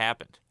never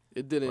happened.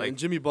 It didn't, and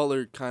Jimmy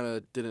Butler kind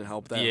of didn't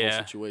help that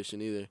whole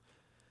situation either.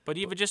 But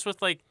even just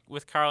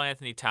with Karl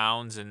Anthony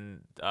Towns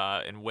and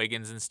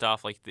Wiggins and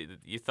stuff,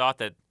 you thought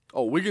that.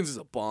 Oh, Wiggins is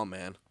a bum,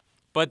 man.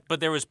 But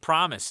there was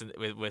promise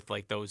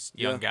with those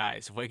young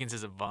guys. Wiggins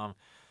is a bum.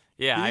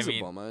 Yeah, he's a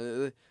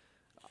bum.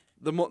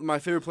 My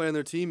favorite player on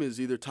their team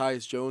is either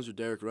Tyus Jones or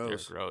Derrick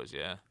Rose. Derrick Rose,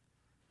 yeah.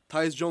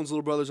 Tyus Jones'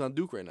 little brother's on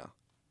Duke right now.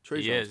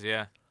 Trey Jones. Is,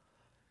 yeah.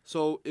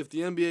 So if the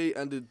NBA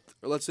ended,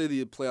 or let's say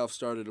the playoffs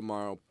started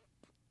tomorrow,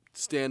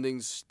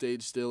 standings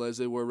stayed still as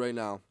they were right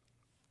now,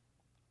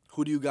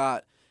 who do you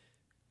got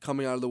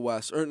coming out of the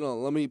West? Or no,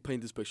 let me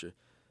paint this picture.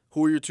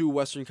 Who are your two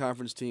Western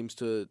Conference teams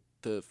to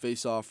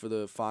face off for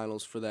the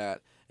finals for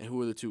that, and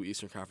who are the two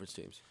Eastern Conference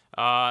teams?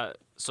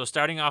 So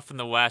starting off in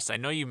the West, I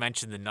know you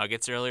mentioned the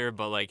Nuggets earlier,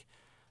 but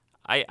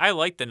I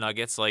like the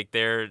Nuggets.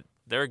 They're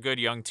a good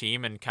young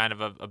team and kind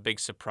of a big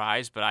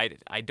surprise, but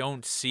I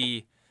don't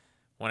see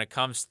when it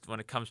comes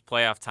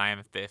playoff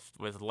time if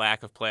with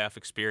lack of playoff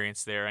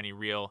experience there any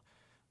real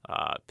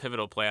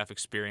pivotal playoff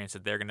experience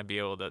that they're going to be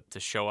able to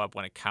show up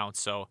when it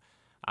counts. So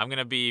I'm going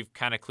to be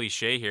kind of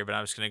cliche here, but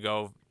I'm just going to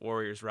go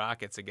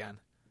Warriors-Rockets again.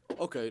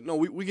 Okay, no,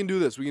 we can do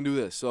this. We can do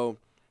this. So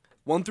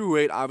 1 through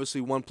 8,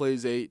 obviously 1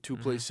 plays 8, 2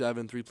 plays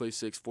 7, 3 plays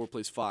 6, 4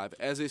 plays 5.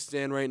 As they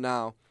stand right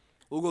now,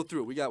 we'll go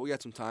through it. We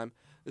got some time.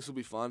 This will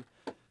be fun.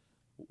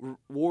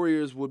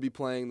 Warriors would be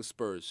playing the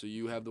Spurs, so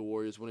you have the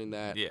Warriors winning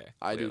that. Yeah,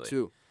 I do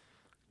too.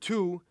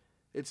 2,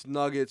 it's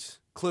Nuggets,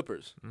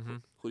 Clippers. Mm-hmm.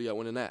 Who do you got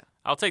winning that?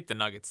 I'll take the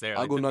Nuggets there.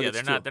 I'll go Nuggets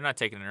they're too. They're not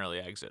taking an early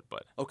exit,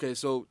 but okay.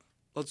 So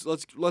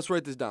let's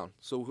write this down.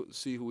 So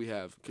see who we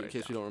have in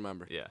case we don't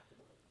remember. Yeah.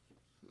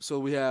 So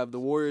we have the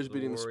Warriors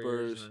beating the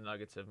Spurs. And the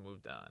Nuggets have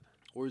moved on.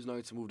 Warriors,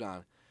 Nuggets have moved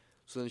on.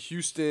 So then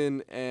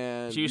Houston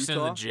and Utah?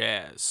 and the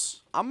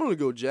Jazz. I'm gonna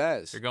go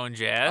Jazz. You're going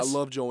Jazz? I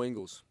love Joe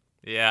Ingles.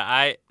 Yeah,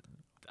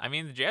 I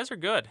mean the Jazz are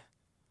good.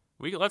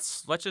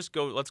 Let's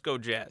go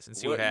Jazz and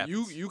see what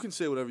happens. You can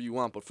say whatever you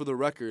want, but for the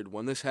record,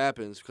 when this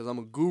happens, because I'm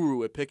a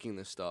guru at picking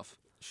this stuff.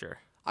 Sure.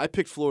 I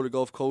picked Florida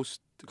Gulf Coast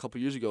a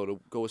couple years ago to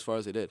go as far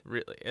as they did.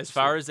 Really? As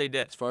far as they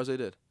did? As far as they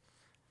did.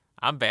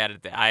 I'm bad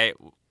at that.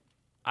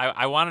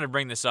 I wanted to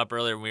bring this up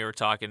earlier when we were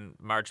talking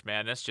March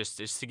Madness, just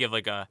to give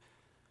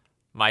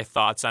my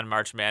thoughts on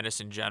March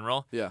Madness in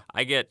general. Yeah.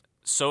 I get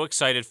so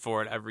excited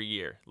for it every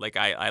year.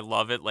 I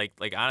love it. Like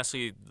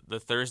honestly, the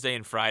Thursday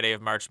and Friday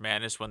of March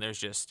Madness when there's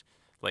just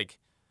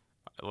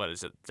what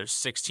is it? There's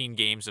 16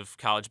 games of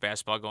college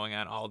basketball going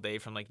on all day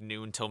from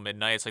noon till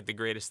midnight. It's the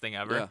greatest thing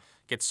ever. Yeah.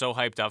 Get so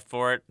hyped up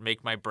for it.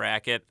 Make my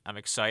bracket. I'm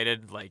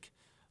excited.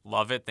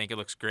 Love it. Think it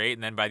looks great.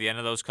 And then by the end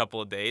of those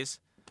couple of days,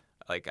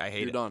 I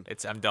hate You're it. done.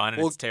 I'm done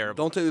and it's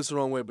terrible. Don't take this the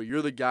wrong way, but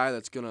you're the guy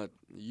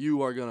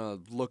you are gonna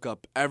look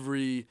up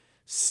every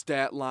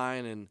stat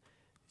line and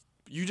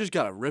you just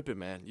gotta rip it,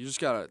 man. You just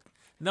gotta.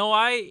 No,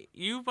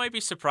 you might be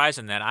surprised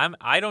in that.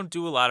 I don't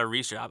do a lot of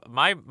research.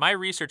 My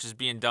research is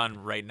being done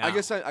right now. I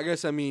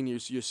guess I mean you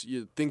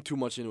think too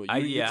much into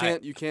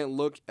it. You can't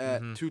look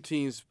at two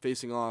teams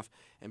facing off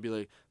and be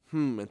like,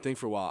 and think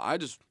for a while. I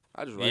just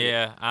write it.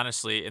 Yeah,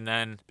 honestly, and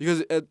then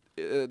because at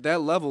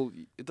that level,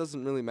 it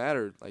doesn't really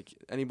matter.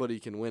 Anybody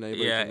can win.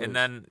 Anybody can lose. And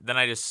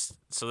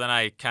then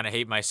I kind of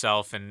hate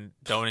myself and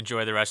don't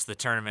enjoy the rest of the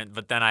tournament.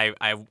 But then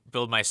I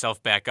build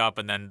myself back up,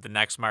 and then the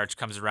next March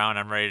comes around,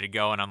 I'm ready to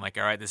go, and I'm like,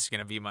 all right, this is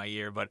gonna be my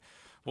year. But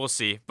we'll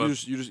see. But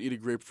you just eat a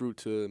grapefruit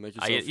to make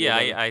yourself.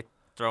 I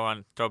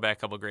throw back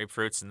a couple of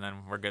grapefruits, and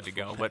then we're good to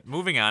go. But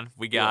moving on,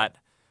 we got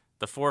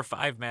the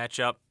 4-5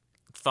 matchup: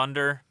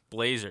 Thunder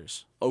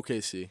Blazers.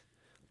 OKC.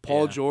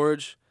 Paul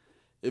George.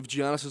 If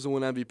Giannis doesn't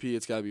win MVP,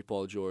 it's got to be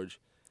Paul George.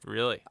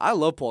 Really? I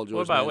love Paul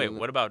George.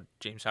 What about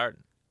James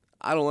Harden?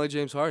 I don't like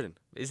James Harden.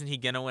 Isn't he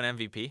gonna win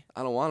MVP?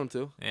 I don't want him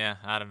to. Yeah,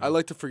 I don't know. I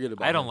like to forget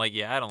about him. I don't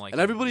like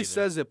And everybody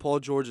says that Paul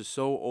George is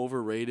so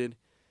overrated.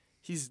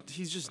 He's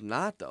just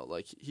not though.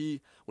 When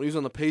he was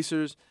on the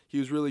Pacers, he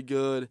was really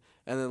good.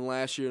 And then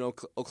last year in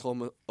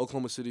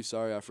Oklahoma City,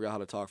 sorry, I forgot how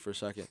to talk for a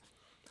second.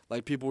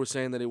 People were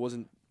saying that he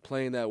wasn't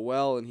playing that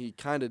well, and he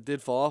kind of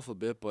did fall off a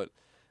bit, but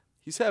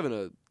he's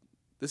having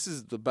this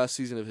is the best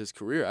season of his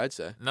career, I'd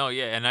say. No,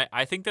 yeah, and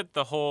I think that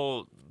the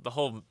whole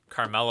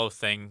Carmelo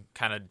thing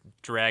kind of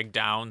dragged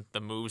down the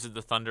moves that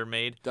the Thunder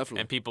made. Definitely.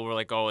 And people were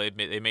like, oh,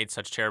 they made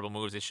such terrible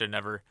moves. They should have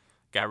never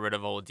got rid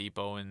of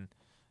Oladipo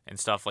and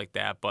stuff like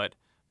that. But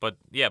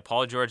yeah,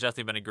 Paul George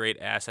definitely been a great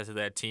asset to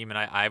that team, and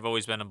I've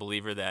always been a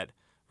believer that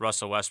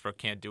Russell Westbrook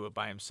can't do it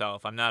by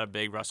himself. I'm not a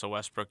big Russell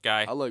Westbrook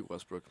guy. I like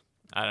Westbrook.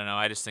 I don't know.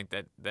 I just think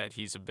that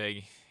he's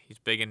big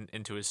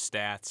into his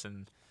stats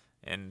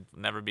and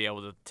never be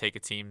able to take a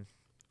team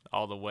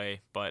all the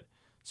way. But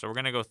so we're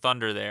gonna go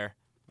Thunder there.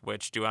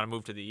 Which do you want to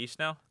move to the East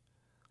now?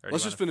 Or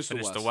Let's just finish the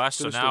West.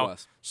 So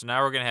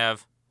now we're gonna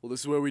have. Well, this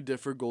is where we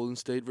differ: Golden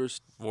State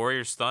versus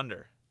Warriors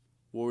Thunder.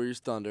 Warriors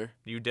Thunder.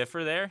 You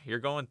differ there? You're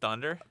going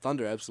Thunder?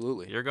 Thunder,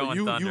 absolutely. You're going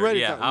Thunder. You write it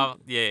yeah,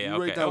 down. yeah. You Okay.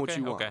 write down what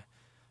you want. Okay.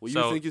 What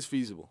you think is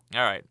feasible.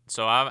 All right.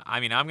 So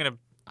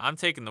I'm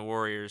taking the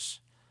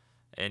Warriors,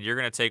 and you're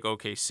gonna take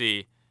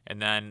OKC,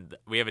 and then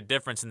we have a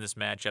difference in this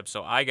matchup.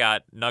 So I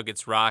got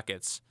Nuggets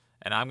Rockets,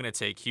 and I'm gonna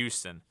take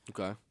Houston.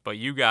 Okay. But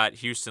you got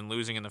Houston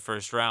losing in the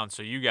first round,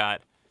 so you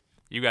got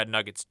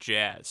Nuggets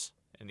Jazz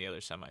in the other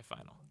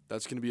semifinal.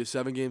 That's going to be a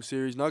 7-game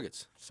series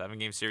Nuggets.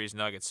 7-game series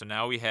Nuggets. So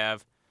now we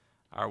have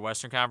our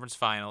Western Conference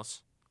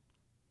Finals.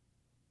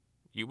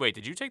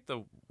 Did you take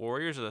the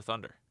Warriors or the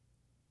Thunder?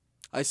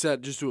 I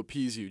said just to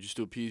appease you, just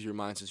to appease your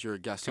mind since you're a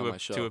guest on my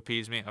show. To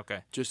appease me?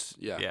 Okay.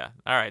 Yeah. Yeah.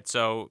 All right.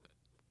 So,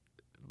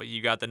 but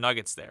you got the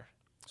Nuggets there.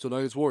 So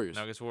Nuggets Warriors.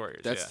 Nuggets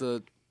Warriors.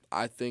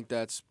 I think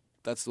that's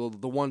the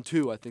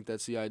 1-2. I think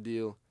that's the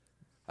ideal.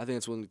 I think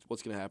that's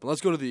what's going to happen.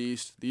 Let's go to the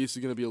East. The East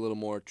is going to be a little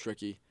more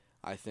tricky,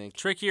 I think.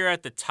 Trickier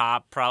at the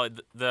top,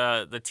 probably.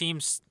 The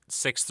teams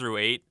 6 through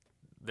 8,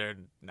 they're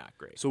not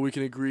great. So we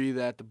can agree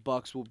that the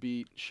Bucks will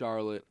beat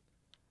Charlotte.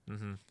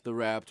 Mm-hmm. The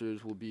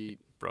Raptors will beat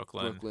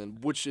Brooklyn,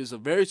 which is a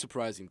very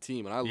surprising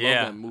team, and I love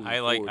them moving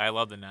forward. I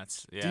love the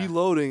Nets. Yeah.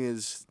 Deloading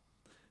is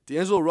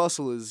D'Angelo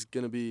Russell is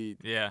going to be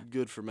Yeah.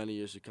 good for many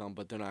years to come,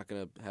 but they're not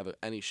going to have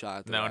any shot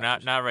at the No,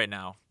 Raptors. not right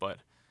now, but.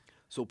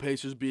 So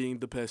Pacers beating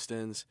the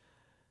Pistons.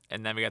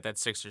 And then we got that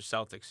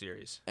Sixers-Celtics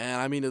series.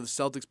 And, I mean, if the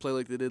Celtics play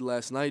like they did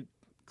last night,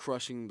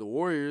 crushing the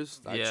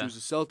Warriors, I'd choose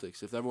the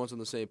Celtics. If everyone's on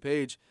the same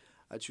page,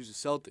 I'd choose the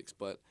Celtics.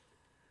 But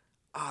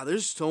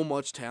there's so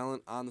much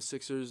talent on the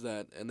Sixers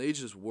and they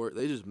just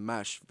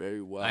mesh very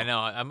well. I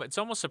know. It's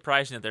almost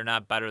surprising that they're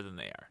not better than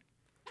they are.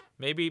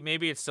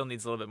 Maybe it still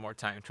needs a little bit more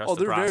time. Trust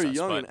the process. They're very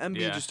young, but, and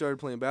Embiid just started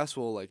playing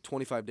basketball like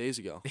 25 days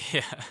ago.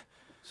 Yeah.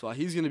 So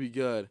he's going to be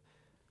good.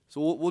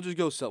 So we'll just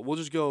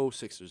go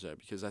Sixers there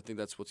because I think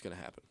that's what's going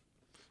to happen.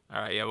 All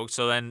right, yeah. Well,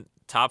 so then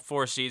top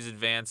 4 seeds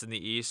advance in the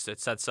East.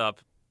 It sets up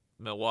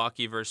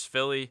Milwaukee versus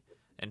Philly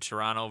and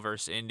Toronto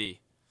versus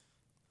Indy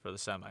for the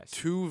semis.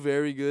 2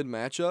 very good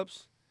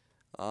matchups.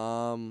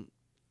 I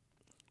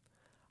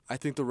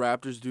think the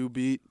Raptors do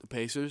beat the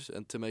Pacers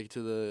and to make it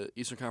to the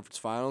Eastern Conference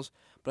Finals.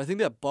 But I think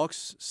that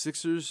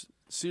Bucks-Sixers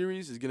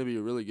series is going to be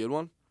a really good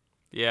one.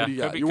 Yeah,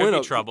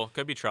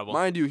 could be trouble.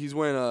 Mind you, he's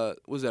wearing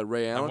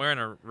Ray Allen? I'm wearing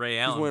a Ray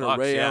Allen. He's wearing Bucks,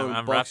 a Ray Allen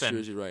I'm Bucks repping,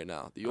 jersey right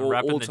now. I'm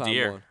repping old the time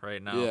deer one.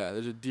 right now. Yeah,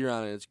 there's a deer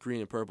on it. It's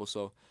green and purple.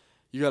 So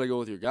you got to go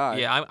with your guy.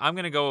 Yeah, I'm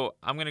gonna go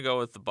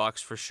with the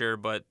Bucks for sure.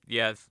 But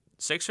yeah,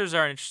 Sixers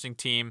are an interesting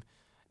team.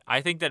 I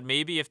think that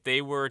maybe if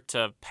they were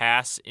to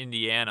pass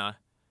Indiana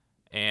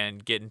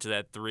and get into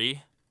that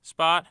 3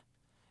 spot,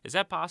 is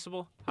that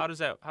possible? How does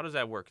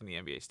that work in the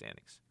NBA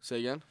standings? Say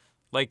again?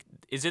 Like,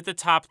 is it the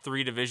top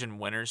 3 division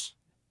winners?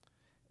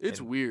 It's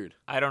weird.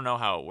 I don't know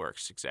how it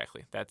works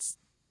exactly.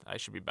 I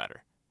should be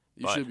better.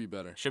 You should be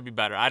better. Should be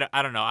better.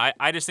 I don't know.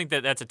 I just think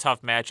that that's a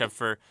tough matchup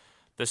for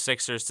the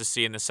Sixers to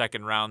see in the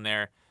second round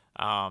there.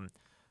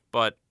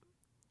 But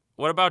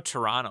what about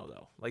Toronto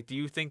though? Like, do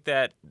you think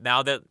that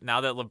now that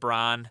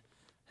LeBron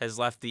has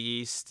left the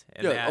East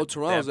and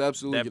Toronto's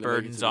absolutely that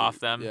burdens off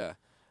them? Yeah,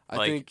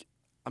 I think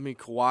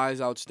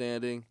Kawhi's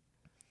outstanding.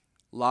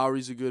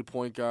 Lowry's a good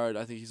point guard.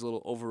 I think he's a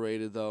little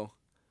overrated though.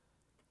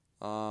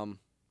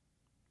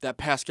 That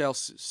Pascal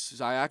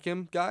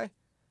Siakam guy,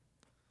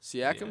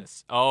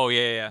 Yes. Oh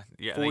yeah.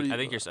 40, I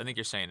think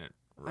you're saying it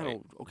right. I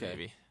don't. Okay.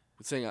 Maybe.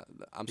 I'm saying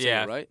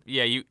it right.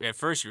 Yeah. You at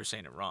first you were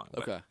saying it wrong.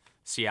 Okay.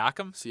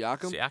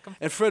 Siakam.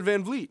 And Fred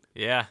VanVleet.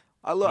 Yeah.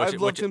 I've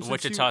loved him since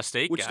Wichita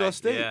State guy. Wichita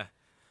State. Yeah.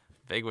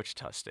 Big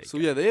Wichita State. So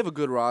guy. yeah, they have a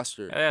good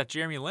roster. Yeah,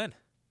 Jeremy Lin.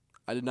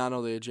 I did not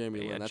know they had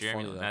Jeremy Lin. That's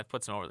Jeremy funny. Lin. Though. That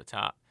puts them over the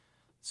top.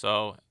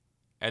 So,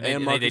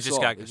 and Marc they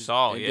just got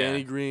Gasol. And yeah.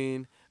 Danny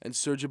Green and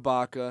Serge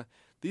Ibaka.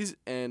 These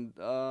and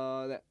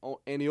that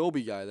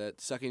Anunoby guy,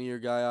 that second-year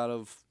guy out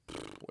of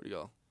where'd he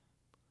go?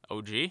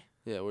 OG.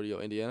 Yeah, where'd he go?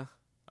 Indiana.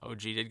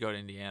 OG did go to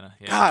Indiana.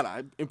 Yeah. God,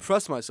 I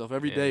impress myself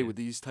every day with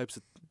these types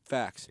of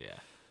facts. Yeah.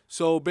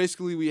 So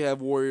basically, we have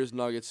Warriors,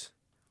 Nuggets.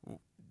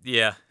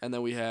 Yeah. And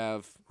then we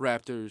have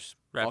Raptors,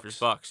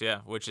 Bucks. Yeah,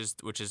 which is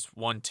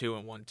 1-2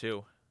 and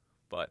 1-2,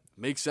 but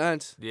makes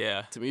sense.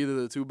 Yeah. To me, they're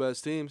the 2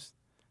 best teams.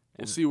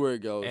 We'll see where it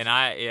goes.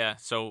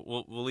 So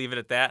we'll leave it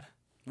at that.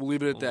 We'll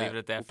leave it at that.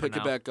 We'll pick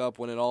it back up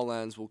when it all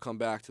ends. We'll come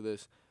back to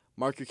this.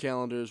 Mark your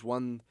calendars.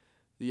 When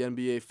the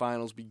NBA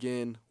Finals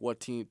begin, what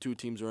 2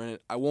 teams are in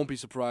it. I won't be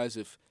surprised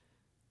if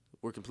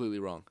we're completely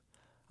wrong.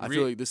 I Re-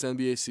 feel like this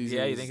NBA season.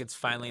 Yeah, you think it's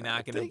finally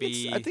not going to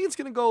be? I think it's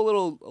going to go a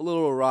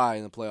little awry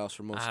in the playoffs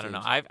for most I don't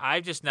teams. know.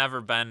 I've just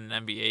never been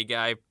an NBA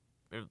guy,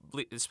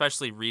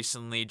 especially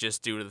recently,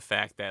 just due to the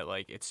fact that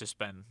like it's just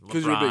been LeBron.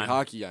 Because you're a big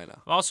hockey guy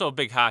now. I'm also a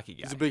big hockey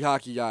guy. He's a big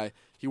hockey guy.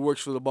 He works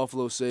for the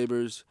Buffalo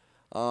Sabres.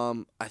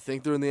 I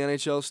think they're in the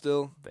NHL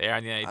still. They are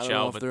in the I don't know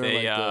NHL, if but they're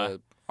they. in like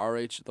the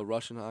RH, the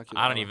Russian hockey.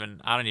 I don't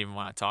even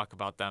want to talk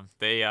about them.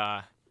 They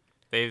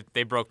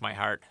broke my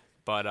heart,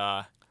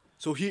 but.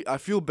 So I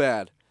feel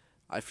bad.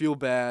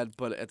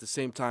 But at the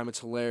same time,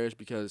 it's hilarious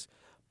because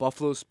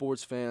Buffalo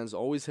sports fans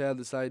always had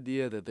this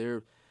idea that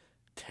their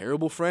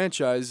terrible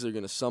franchises are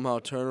going to somehow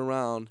turn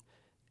around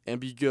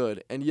and be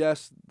good. And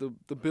yes,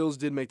 the Bills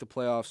did make the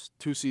playoffs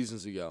 2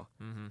 seasons ago.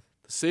 Mm-hmm.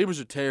 The Sabres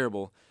are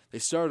terrible. They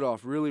started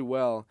off really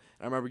well.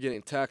 I remember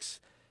getting texts.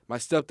 My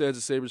stepdad's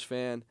a Sabres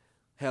fan,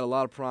 had a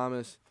lot of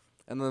promise,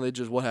 and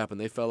then what happened?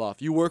 They fell off.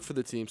 You work for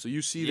the team, so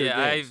you see their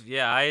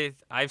games.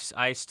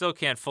 I still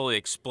can't fully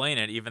explain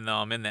it, even though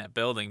I'm in that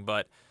building,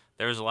 but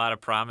there was a lot of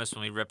promise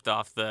when we ripped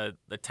off the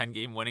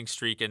 10-game winning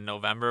streak in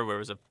November,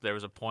 where there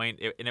was a point.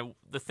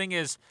 The thing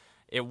is,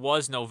 it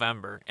was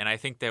November, and I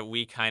think that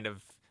we kind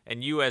of,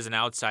 and you as an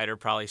outsider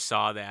probably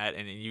saw that,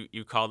 and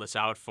you called us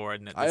out for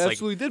it. And I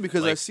absolutely did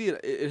because I see it.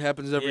 It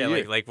happens every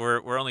year. Like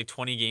we're only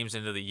 20 games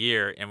into the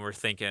year, and we're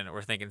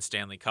thinking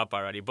Stanley Cup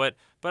already. But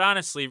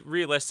honestly,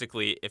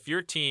 realistically, if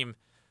your team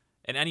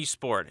in any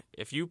sport,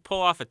 if you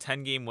pull off a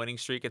 10-game winning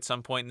streak at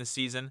some point in the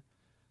season,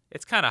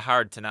 it's kind of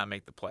hard to not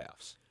make the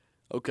playoffs.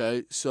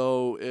 Okay,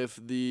 so if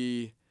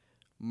the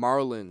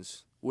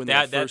Marlins win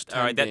their first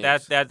 10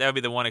 games. That would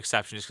be the one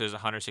exception, just because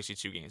there's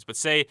 162 games. But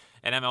say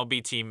an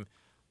MLB team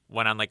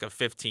went on like a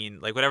 15,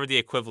 like whatever the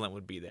equivalent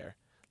would be there.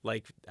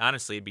 Like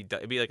honestly,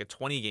 it'd be like a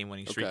 20-game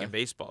winning streak in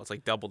baseball. It's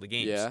like double the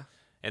games. Yeah.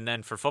 And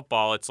then for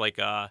football, it's like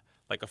a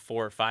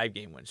 4 or 5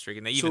 game win streak,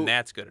 and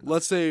that's good enough.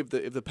 Let's say if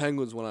the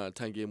Penguins went on a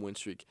 10-game win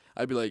streak,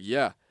 I'd be like,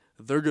 yeah,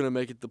 they're gonna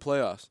make it to the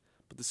playoffs.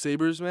 But the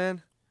Sabres,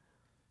 man,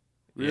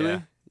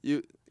 really? Yeah.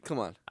 Come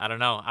on. I don't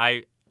know.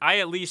 I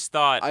at least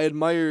thought I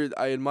admire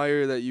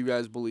that you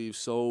guys believe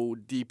so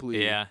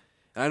deeply. Yeah.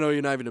 And I know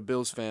you're not even a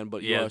Bills fan,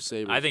 but you are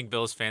Sabres. I think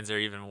Bills fans are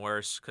even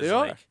worse because they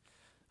are.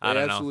 I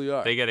don't absolutely know.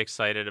 Are. They get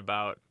excited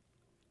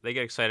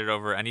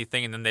over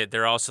anything, and then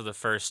they're also the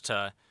first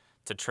to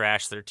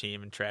trash their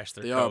team and trash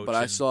their coach. They are, but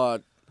I saw,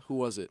 who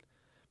was it?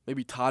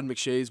 Maybe Todd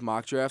McShay's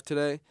mock draft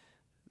today.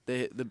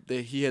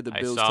 He had the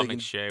Bills taking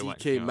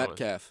DK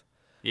Metcalf.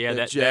 Yeah,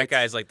 that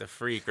guy's like the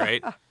freak,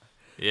 right?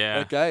 Yeah.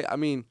 That guy, I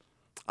mean,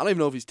 I don't even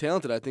know if he's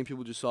talented. I think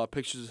people just saw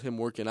pictures of him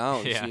working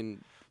out and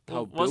seeing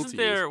how built he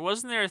is.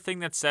 Wasn't there a thing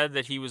that said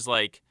that he was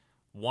like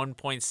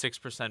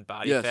 1.6%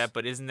 body fat,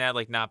 but isn't that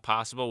like not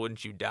possible?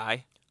 Wouldn't you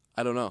die?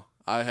 I don't know.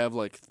 I have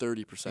like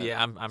 30%.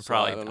 Yeah,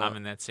 I'm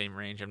in that same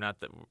range. We're not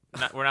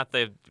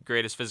the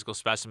greatest physical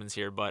specimens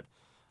here, but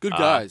good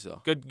guys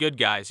though. Good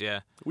guys,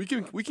 yeah. We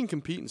can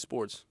compete in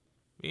sports.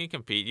 We can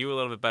compete. You a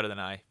little bit better than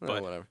I,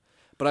 but whatever.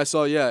 But I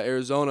saw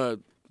Arizona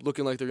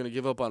looking like they're going to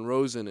give up on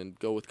Rosen and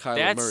go with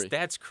Kyler Murray.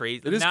 That's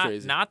crazy. It is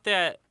crazy. Not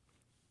that,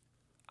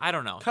 I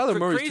don't know. Kyler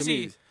Murray's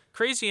crazy,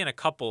 crazy in a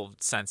couple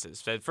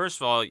senses.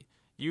 First of all,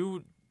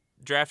 you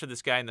drafted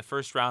this guy in the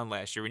first round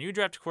last year. When you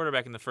draft a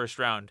quarterback in the first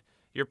round,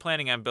 you're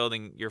planning on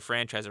building your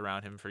franchise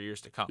around him for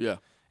years to come. Yeah.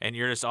 And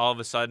you're just all of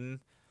a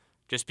sudden,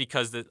 just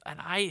because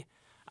I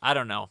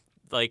don't know.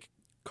 Like,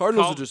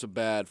 Cardinals are just a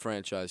bad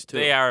franchise, too.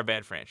 They are a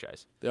bad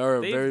franchise. They are a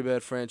very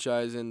bad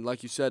franchise. And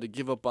like you said, to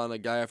give up on a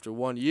guy after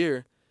 1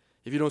 year,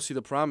 if you don't see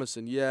the promise,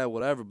 then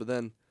whatever. But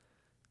then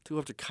to go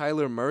after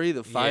Kyler Murray,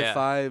 the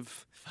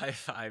 5'5".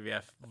 5'5",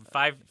 yeah.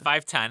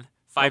 5'10".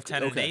 5'10"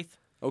 and an eighth.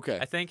 Okay.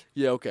 I think.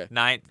 Yeah, okay.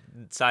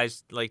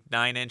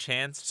 9-inch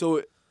hands.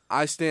 So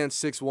I stand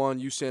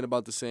 6'1", you stand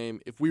about the same.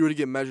 If we were to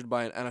get measured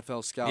by an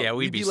NFL scout,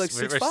 we'd be like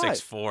 6'5".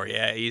 We're 6'4",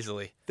 yeah,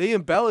 easily. They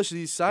embellish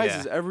these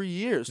sizes every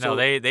year. So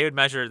no, they'd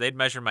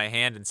measure my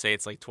hand and say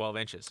it's like 12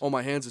 inches. Oh,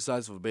 my hand's the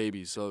size of a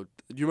baby. So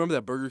do you remember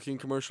that Burger King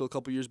commercial a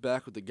couple years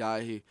back with the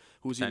guy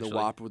who was eating the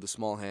Whopper with the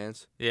small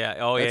hands? Yeah.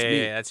 Oh, that's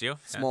me. Yeah, that's you.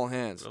 Small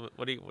hands.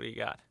 What do you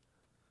got?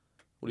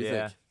 What do you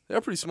think?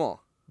 They're pretty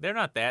small. They're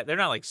not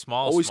like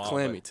small. Always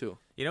clammy too.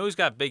 You know who's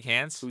got big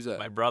hands? Who's that?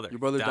 My brother. Your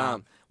brother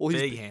Dom. Well,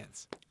 he's big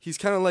hands. He's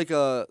kind of like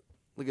a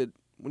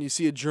when you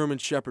see a German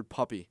Shepherd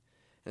puppy,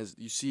 as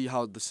you see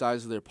how the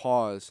size of their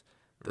paws,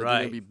 they're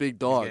gonna be big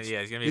dogs.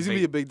 He's gonna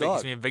be a big dog.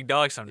 He's gonna be a big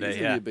dog someday. He's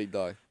gonna be a big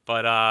dog.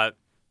 But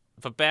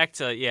back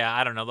to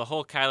I don't know, the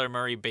whole Kyler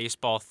Murray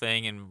baseball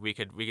thing, and we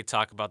could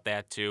talk about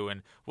that too.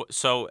 And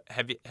so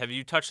have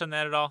you touched on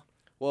that at all?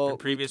 Well, in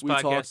previous we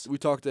podcasts? We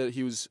talked that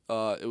he was.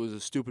 It was a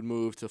stupid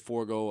move to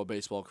forego a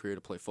baseball career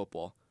to play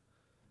football.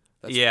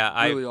 That's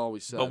really all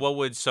we said.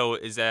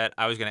 But is that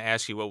I was going to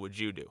ask you, what would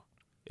you do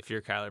if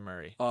you're Kyler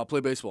Murray?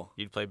 Play baseball.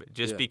 You'd play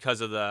just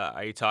because of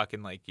are you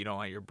talking like you don't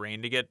want your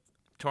brain to get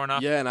torn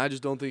up? Yeah, and I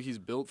just don't think he's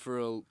built for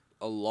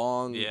a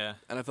long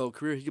NFL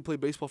career. He could play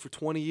baseball for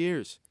 20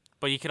 years.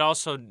 But you could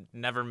also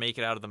never make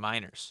it out of the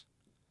minors.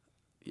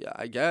 Yeah,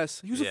 I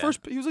guess he was the Yeah. first.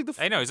 He was like the.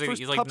 I know he's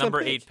first like top 10 number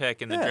pick. 8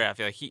 pick in the Yeah. draft.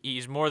 Like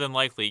he's more than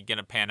likely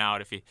gonna pan out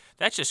if he.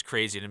 That's just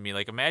crazy to me.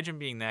 Like imagine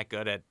being that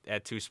good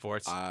at 2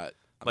 sports. I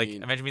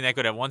mean, Imagine being that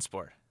good at 1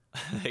 sport.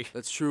 Like,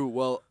 that's true.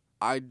 Well,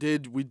 we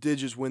did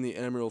just win the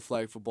intramural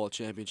flag football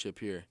championship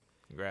here.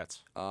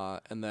 congrats.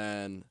 And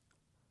then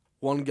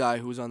one guy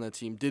who was on that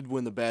team did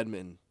win the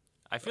badminton.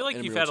 I feel like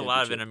you've intramural had a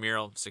lot of championship.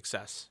 intramural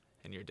success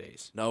in your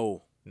days.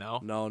 No. No.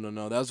 No.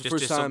 That was the Just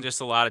first time. just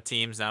a lot of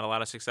teams, not a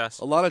lot of success.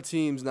 A lot of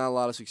teams, not a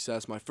lot of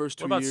success. My first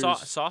 2 What about years.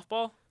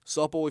 softball?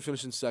 Softball, we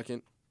finished in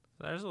second.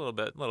 There's a little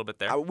bit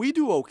there. We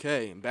do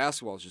okay. And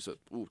basketball is just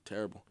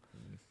terrible.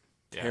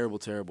 Yeah.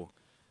 Terrible.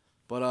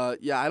 But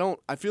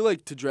I feel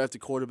like to draft a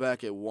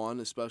quarterback at 1,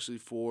 especially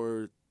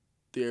for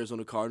the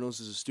Arizona Cardinals,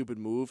 is a stupid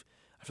move.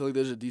 I feel like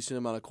there's a decent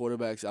amount of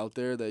quarterbacks out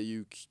there that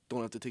you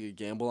don't have to take a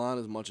gamble on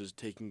as much as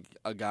taking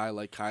a guy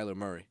like Kyler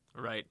Murray.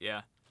 Right.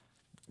 Yeah.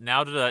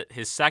 Now to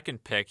his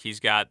second pick, he's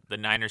got the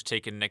Niners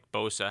taking Nick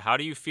Bosa. How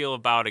do you feel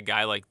about a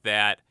guy like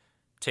that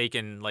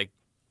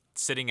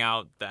sitting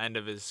out the end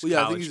of his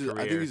college career?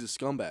 I think he's a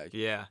scumbag.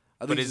 Yeah.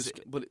 I But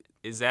think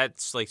is that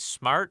like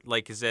smart?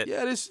 Like, is it?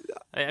 yeah, it is.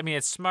 I mean,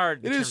 it's smart.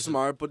 It is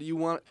smart, but you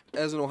want,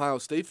 as an Ohio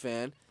State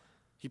fan,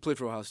 he played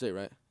for Ohio State,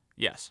 right?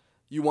 Yes.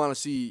 You want to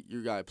see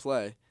your guy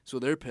play, so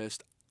they're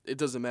pissed. It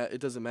doesn't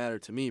matter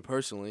to me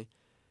personally.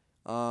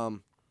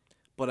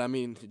 But I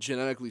mean,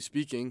 genetically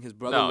speaking, his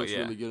brother looks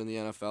really good in the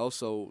NFL.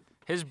 So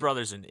his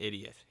brother's an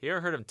idiot. You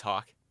ever heard him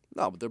talk?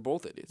 no, but they're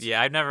both idiots.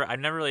 Yeah, I've never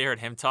really heard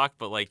him talk,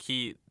 but like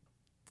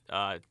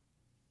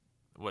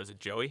what is it,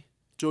 Joey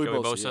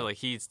Bosa? Yeah. Like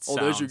he there's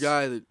your sounds-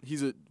 guy that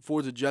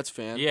Ford's a Jets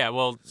fan. Yeah,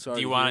 well, Sorry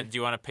do you to want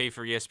hear. to pay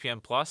for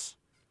ESPN Plus?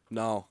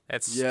 No.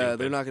 That's Yeah, stupid.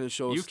 they're not going to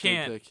show us You their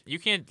can't pick. you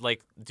can't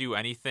like do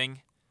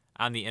anything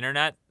on the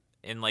internet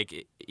and like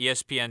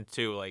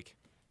ESPN2 like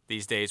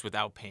these days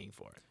without paying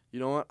for it. You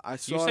know what? I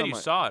saw. You it said on you my-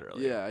 saw it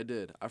earlier. Yeah, I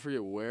did. I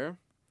forget where. It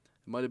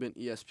might have been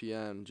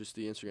ESPN, just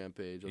the Instagram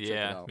page. I'll check it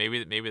Yeah, out.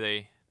 maybe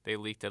they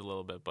leaked it a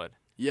little bit, but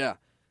Yeah.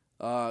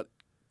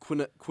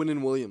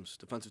 Quinnen Williams,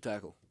 defensive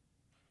tackle.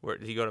 where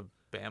did he go to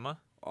Bama?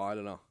 Oh, I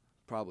don't know.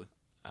 Probably.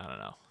 I don't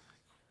know.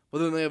 But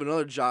then they have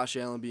another Josh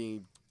Allen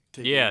being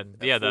taken. Yeah,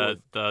 at the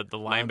fourth.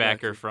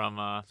 linebacker from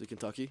Is it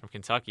Kentucky?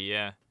 Kentucky.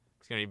 Yeah,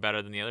 he's gonna be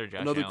better than the other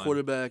Josh Another Allen.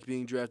 quarterback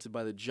being drafted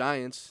by the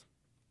Giants,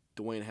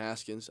 Dwayne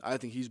Haskins. I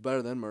think he's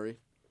better than Murray.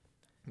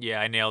 Yeah,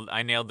 I nailed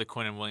the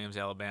Quinnen Williams,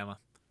 Alabama.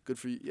 Good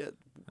for you. Yeah,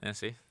 Yeah,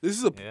 see.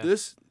 this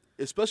is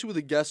especially with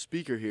a guest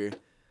speaker here.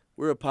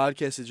 We're a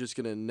podcast that's just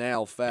gonna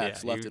nail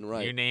facts left and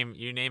right. You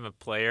name a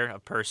player, a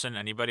person,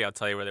 anybody. I'll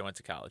tell you where they went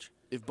to college.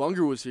 If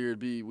Bunger was here,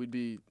 we'd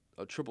be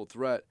a triple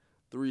threat,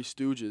 Three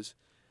Stooges.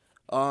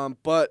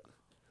 But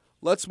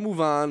let's move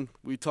on.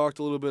 We talked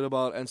a little bit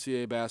about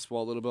NCAA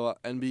basketball, a little bit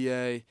about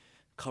NBA.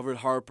 Covered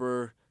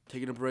Harper,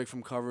 taking a break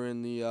from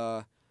covering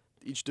the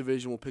each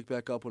division. We'll pick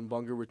back up when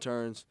Bunger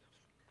returns.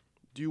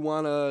 Do you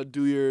want to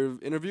do your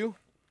interview?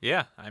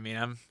 Yeah, I mean,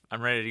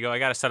 I'm ready to go. I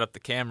got to set up the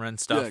camera and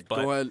stuff. Yeah,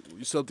 but go ahead.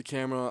 You set up the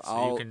camera.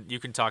 so you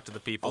can talk to the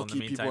people I'll in the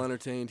keep people meantime.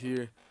 entertained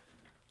here.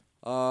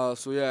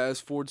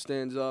 As Ford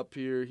stands up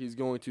here, he's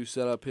going to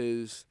set up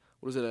his,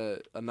 what is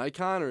it, a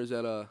Nikon, or is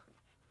that a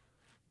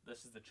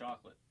This is the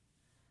chocolate.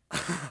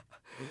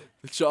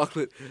 the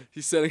chocolate?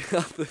 He's setting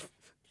up the.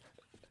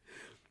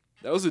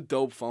 That was a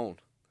dope phone.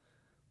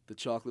 The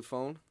chocolate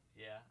phone.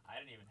 Yeah, I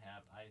didn't even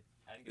have.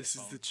 I didn't get This a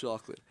is phone. the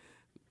chocolate.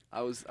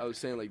 I was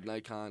saying like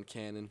Nikon,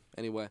 Canon.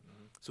 Anyway,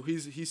 so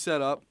he's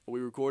set up. Are we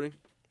recording?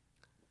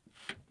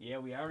 Yeah,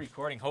 we are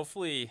recording.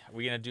 Hopefully,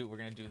 we're gonna do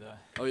the.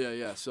 Oh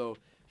yeah. So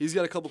he's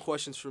got a couple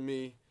questions for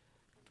me.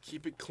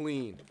 Keep it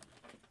clean.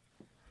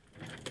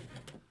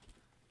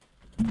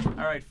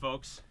 All right,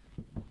 folks.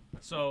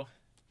 So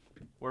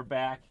we're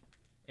back.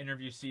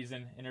 Interview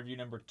season. Interview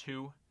number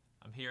 2.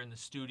 I'm here in the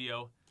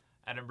studio,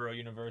 Edinboro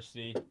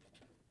University.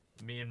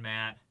 Me and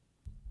Matt.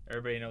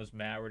 Everybody knows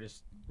Matt. We're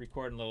just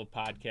recording a little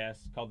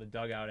podcast called The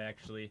Dugout,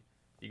 actually.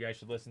 You guys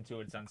should listen to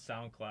it. It's on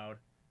SoundCloud.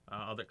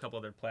 A couple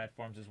other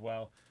platforms as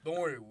well. Don't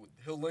worry,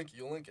 you'll link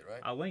it,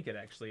 right? I'll link it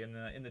actually in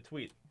the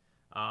tweet.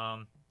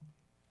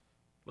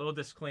 Little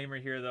disclaimer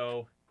here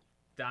though,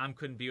 Dom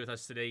couldn't be with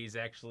us today. He's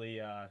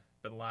actually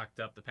been locked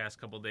up the past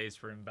couple days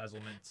for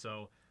embezzlement,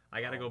 so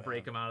I got to go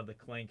break him out of the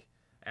clink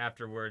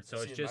afterwards. So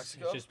Is it's he in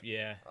just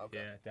Mexico?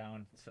 yeah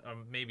down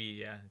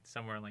maybe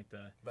somewhere in like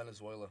the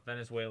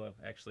Venezuela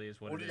actually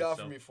is what What do it you is. got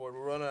So for me, Ford?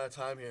 We're running out of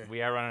time here.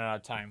 we are running out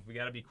of time. We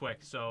got to be quick.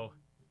 So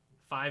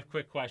 5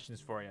 quick questions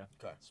for you.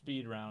 Okay.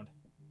 Speed round.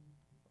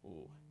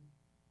 Ooh.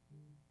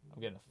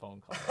 I'm getting a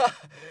phone call.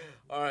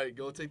 All right,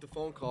 go take the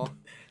phone call.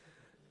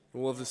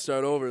 We'll have to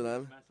start over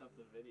then. Mess up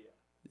the video.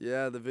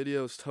 Yeah, the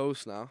video's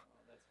toast now.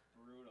 That's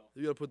brutal.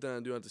 You gotta put that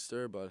on Do Not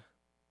Disturb, bud.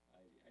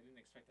 I didn't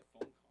expect a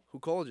phone call. Who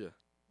called you?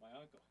 My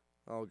uncle.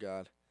 Oh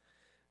God.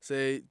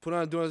 Say, put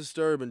on Do Not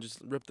Disturb and just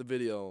rip the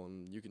video,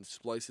 and you can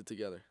splice it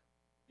together.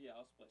 Yeah,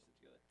 I'll splice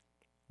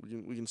it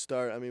together. We can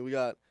start. I mean, we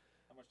got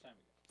How much time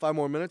we got? 5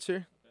 more minutes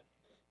here. Okay.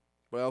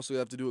 But I also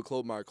have to do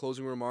our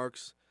closing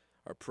remarks,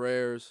 our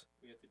prayers.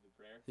 We have to do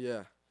prayer.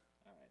 Yeah,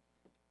 All right.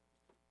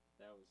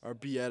 That was our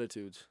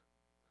beatitudes.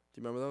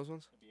 Do you remember those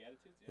ones? The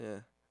Beatitudes? Yeah. All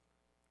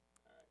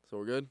right. So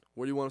we're good?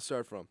 Where do you want to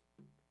start from?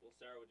 We'll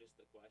start with just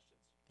the questions.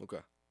 Okay.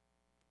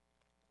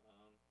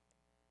 Um,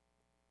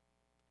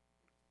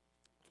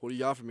 What do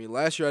you got for me?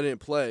 Last year I didn't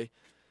play,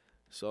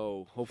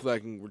 so hopefully I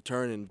can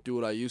return and do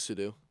what I used to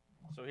do.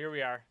 so here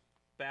we are,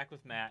 back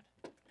with Matt.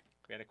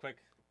 We had a quick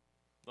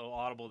little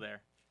audible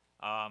there.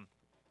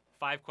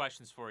 5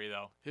 questions for you,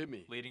 though, Hit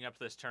me. leading up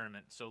to this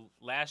tournament. So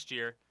last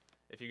year,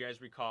 if you guys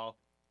recall,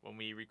 when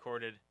we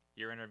recorded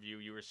your interview,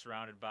 you were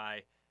surrounded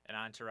by an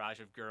entourage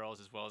of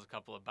girls as well as a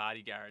couple of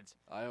bodyguards.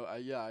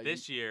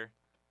 This year,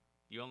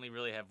 you only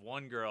really have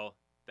one girl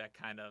that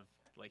kind of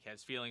like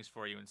has feelings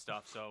for you and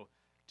stuff. So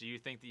do you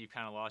think that you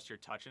kind of lost your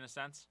touch in a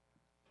sense?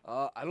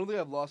 I don't think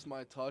I've lost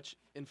my touch.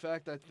 In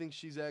fact, I think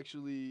she's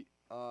actually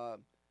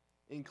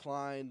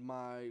inclined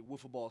my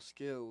wiffle ball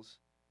skills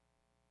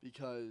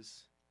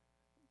because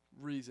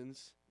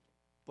reasons.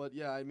 But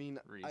yeah, I mean,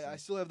 I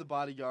Reasons. still have the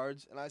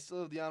bodyguards and I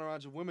still have the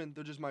entourage of women.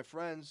 They're just my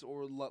friends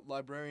or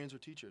librarians or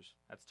teachers.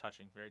 That's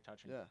touching, very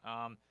touching.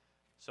 Yeah.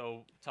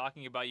 So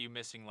talking about you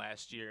missing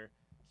last year,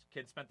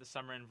 kid spent the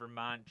summer in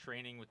Vermont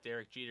training with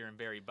Derek Jeter and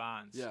Barry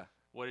Bonds. Yeah.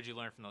 What did you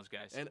learn from those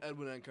guys? And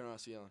Edwin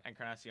Encarnacion.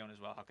 Encarnacion as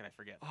well. How could I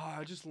forget?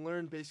 I just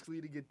learned basically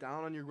to get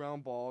down on your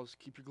ground balls,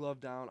 keep your glove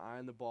down, eye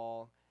on the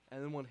ball,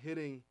 and then when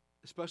hitting,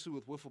 especially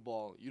with wiffle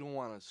ball, you don't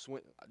want to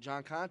swing.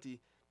 John Conte,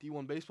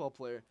 D1 baseball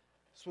player,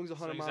 swings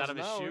 100 Swings miles out of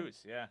an his hour,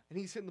 shoes, yeah. and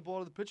he's hitting the ball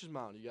to the pitcher's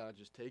mound. You gotta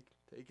just take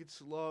it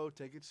slow,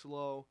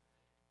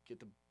 get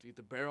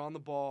the barrel on the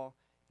ball,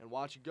 and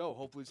watch it go.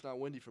 Hopefully it's not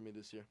windy for me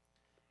this year.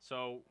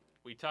 So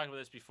we talked about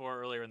this before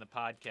earlier in the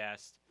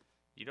podcast.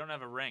 You don't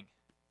have a ring.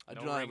 I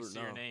No do not rings ever to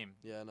your know. name.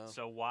 Yeah, no.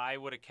 So why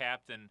would a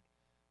captain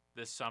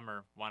this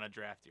summer want to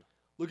draft you?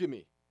 Look at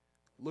me.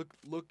 Look.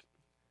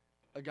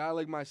 A guy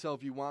like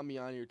myself, you want me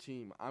on your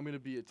team. I'm going to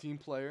be a team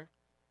player.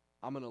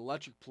 I'm an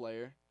electric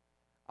player.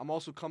 I'm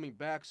also coming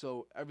back,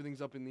 so everything's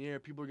up in the air.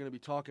 People are going to be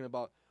talking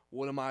about,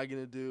 what am I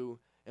going to do?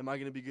 Am I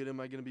going to be good? Am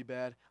I going to be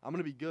bad? I'm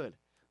going to be good.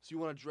 So you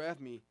want to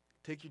draft me,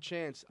 take your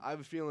chance. I have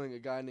a feeling a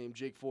guy named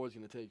Jake Ford's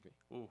going to take me.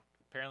 Ooh,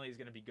 apparently he's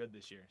going to be good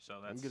this year. So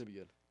that's I'm going to be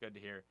good. good to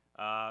hear.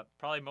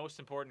 Probably most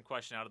important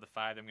question out of the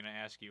 5 I'm going to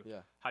ask you.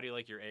 Yeah. How do you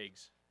like your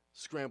eggs?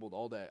 Scrambled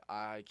all day.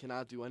 I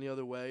cannot do any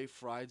other way.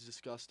 Fried's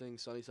disgusting.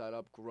 Sunny side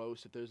up,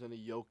 gross. If there's any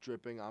yolk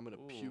dripping, I'm going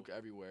to puke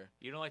everywhere.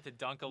 You don't like to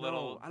dunk a No,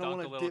 little, I don't dunk a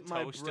wanna little dip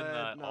my toast in bread.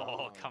 the.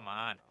 No, come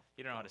on.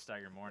 You don't know how to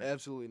start your morning.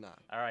 Absolutely not.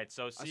 All right,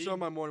 so I start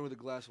my morning with a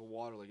glass of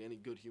water like any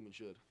good human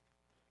should.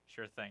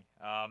 Sure thing.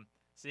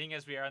 Seeing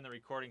as we are in the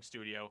recording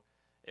studio,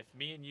 if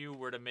me and you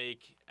were to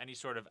make any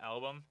sort of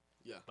album,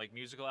 Yeah. like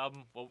musical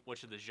album, what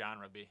should the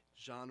genre be?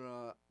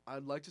 Genre,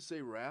 I'd like to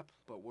say rap,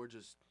 but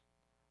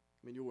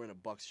you're wearing a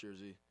Bucks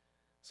jersey,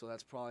 so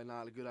that's probably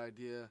not a good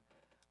idea.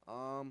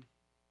 I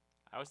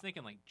was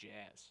thinking like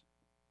jazz,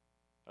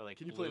 or like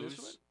Can you play an blues.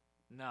 instrument?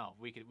 No,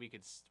 we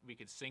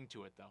could sing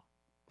to it though.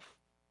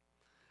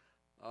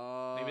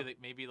 Uh,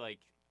 Maybe like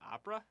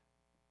opera.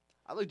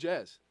 I like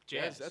jazz.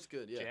 Jazz. That's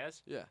good. Yeah.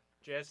 Jazz. Yeah.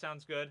 Jazz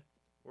sounds good.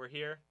 We're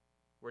here.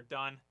 We're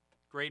done.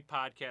 Great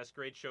podcast.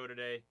 Great show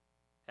today.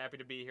 Happy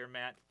to be here,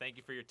 Matt. Thank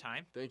you for your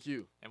time, Thank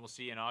you. and we'll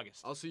see you in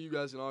August. I'll see you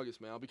guys in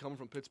August, man. I'll be coming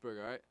from Pittsburgh.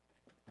 All right.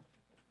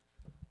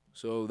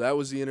 So that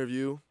was the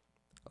interview.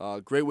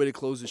 Great way to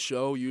close the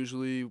show.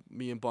 Usually,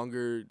 me and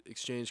Bunger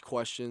exchange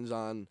questions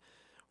on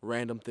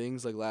random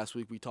things. Like last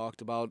week, we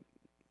talked about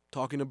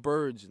talking to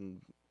birds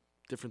and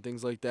different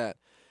things like that.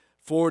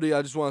 40,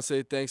 I just want to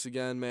say thanks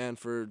again, man,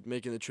 for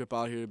making the trip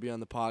out here to be on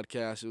the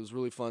podcast. It was a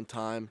really fun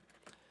time.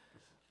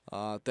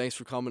 Thanks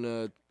for coming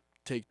to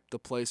take the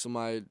place of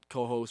my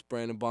co-host,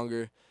 Brandon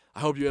Bunger.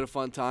 I hope you had a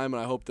fun time,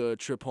 and I hope the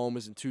trip home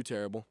isn't too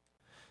terrible.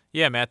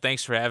 Yeah, Matt,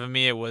 thanks for having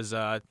me. It was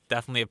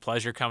definitely a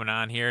pleasure coming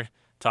on here,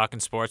 talking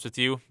sports with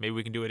you. Maybe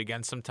we can do it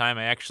again sometime.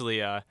 I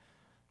actually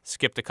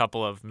skipped a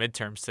couple of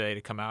midterms today to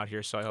come out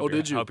here, so I hope,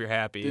 did you? hope you're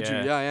happy. Did yeah.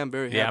 you? Yeah, I am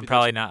very happy. Yeah, I'm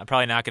probably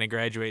not going to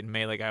graduate in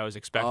May like I was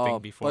expecting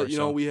before. But you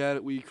know,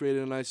 we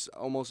created a nice,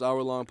 almost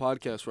hour-long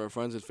podcast for our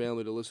friends and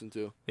family to listen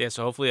to. Yeah,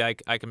 so hopefully I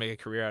can make a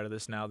career out of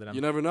this now that I'm.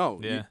 You never know.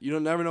 Yeah. You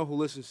don't never know who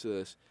listens to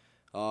this.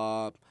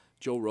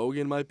 Joe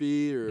Rogan might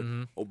be, or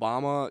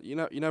Obama. You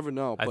never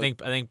know. I But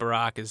think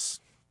Barack is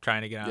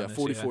trying to get on yeah, this.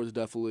 44 is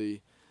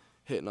definitely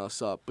hitting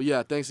us up. But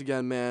yeah, thanks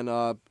again,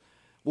 man.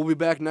 We'll be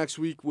back next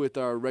week with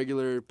our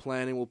regular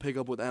planning. We'll pick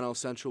up with NL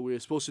Central. We were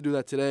supposed to do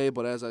that today,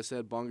 but as I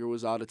said, Bunger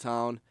was out of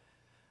town.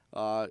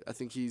 I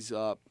think he's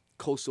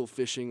coastal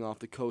fishing off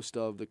the coast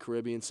of the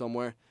Caribbean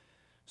somewhere.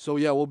 So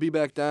yeah, we'll be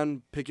back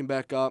then, picking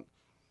back up.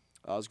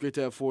 It was great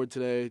to have Ford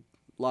today.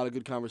 A lot of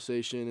good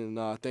conversation,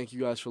 and thank you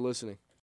guys for listening.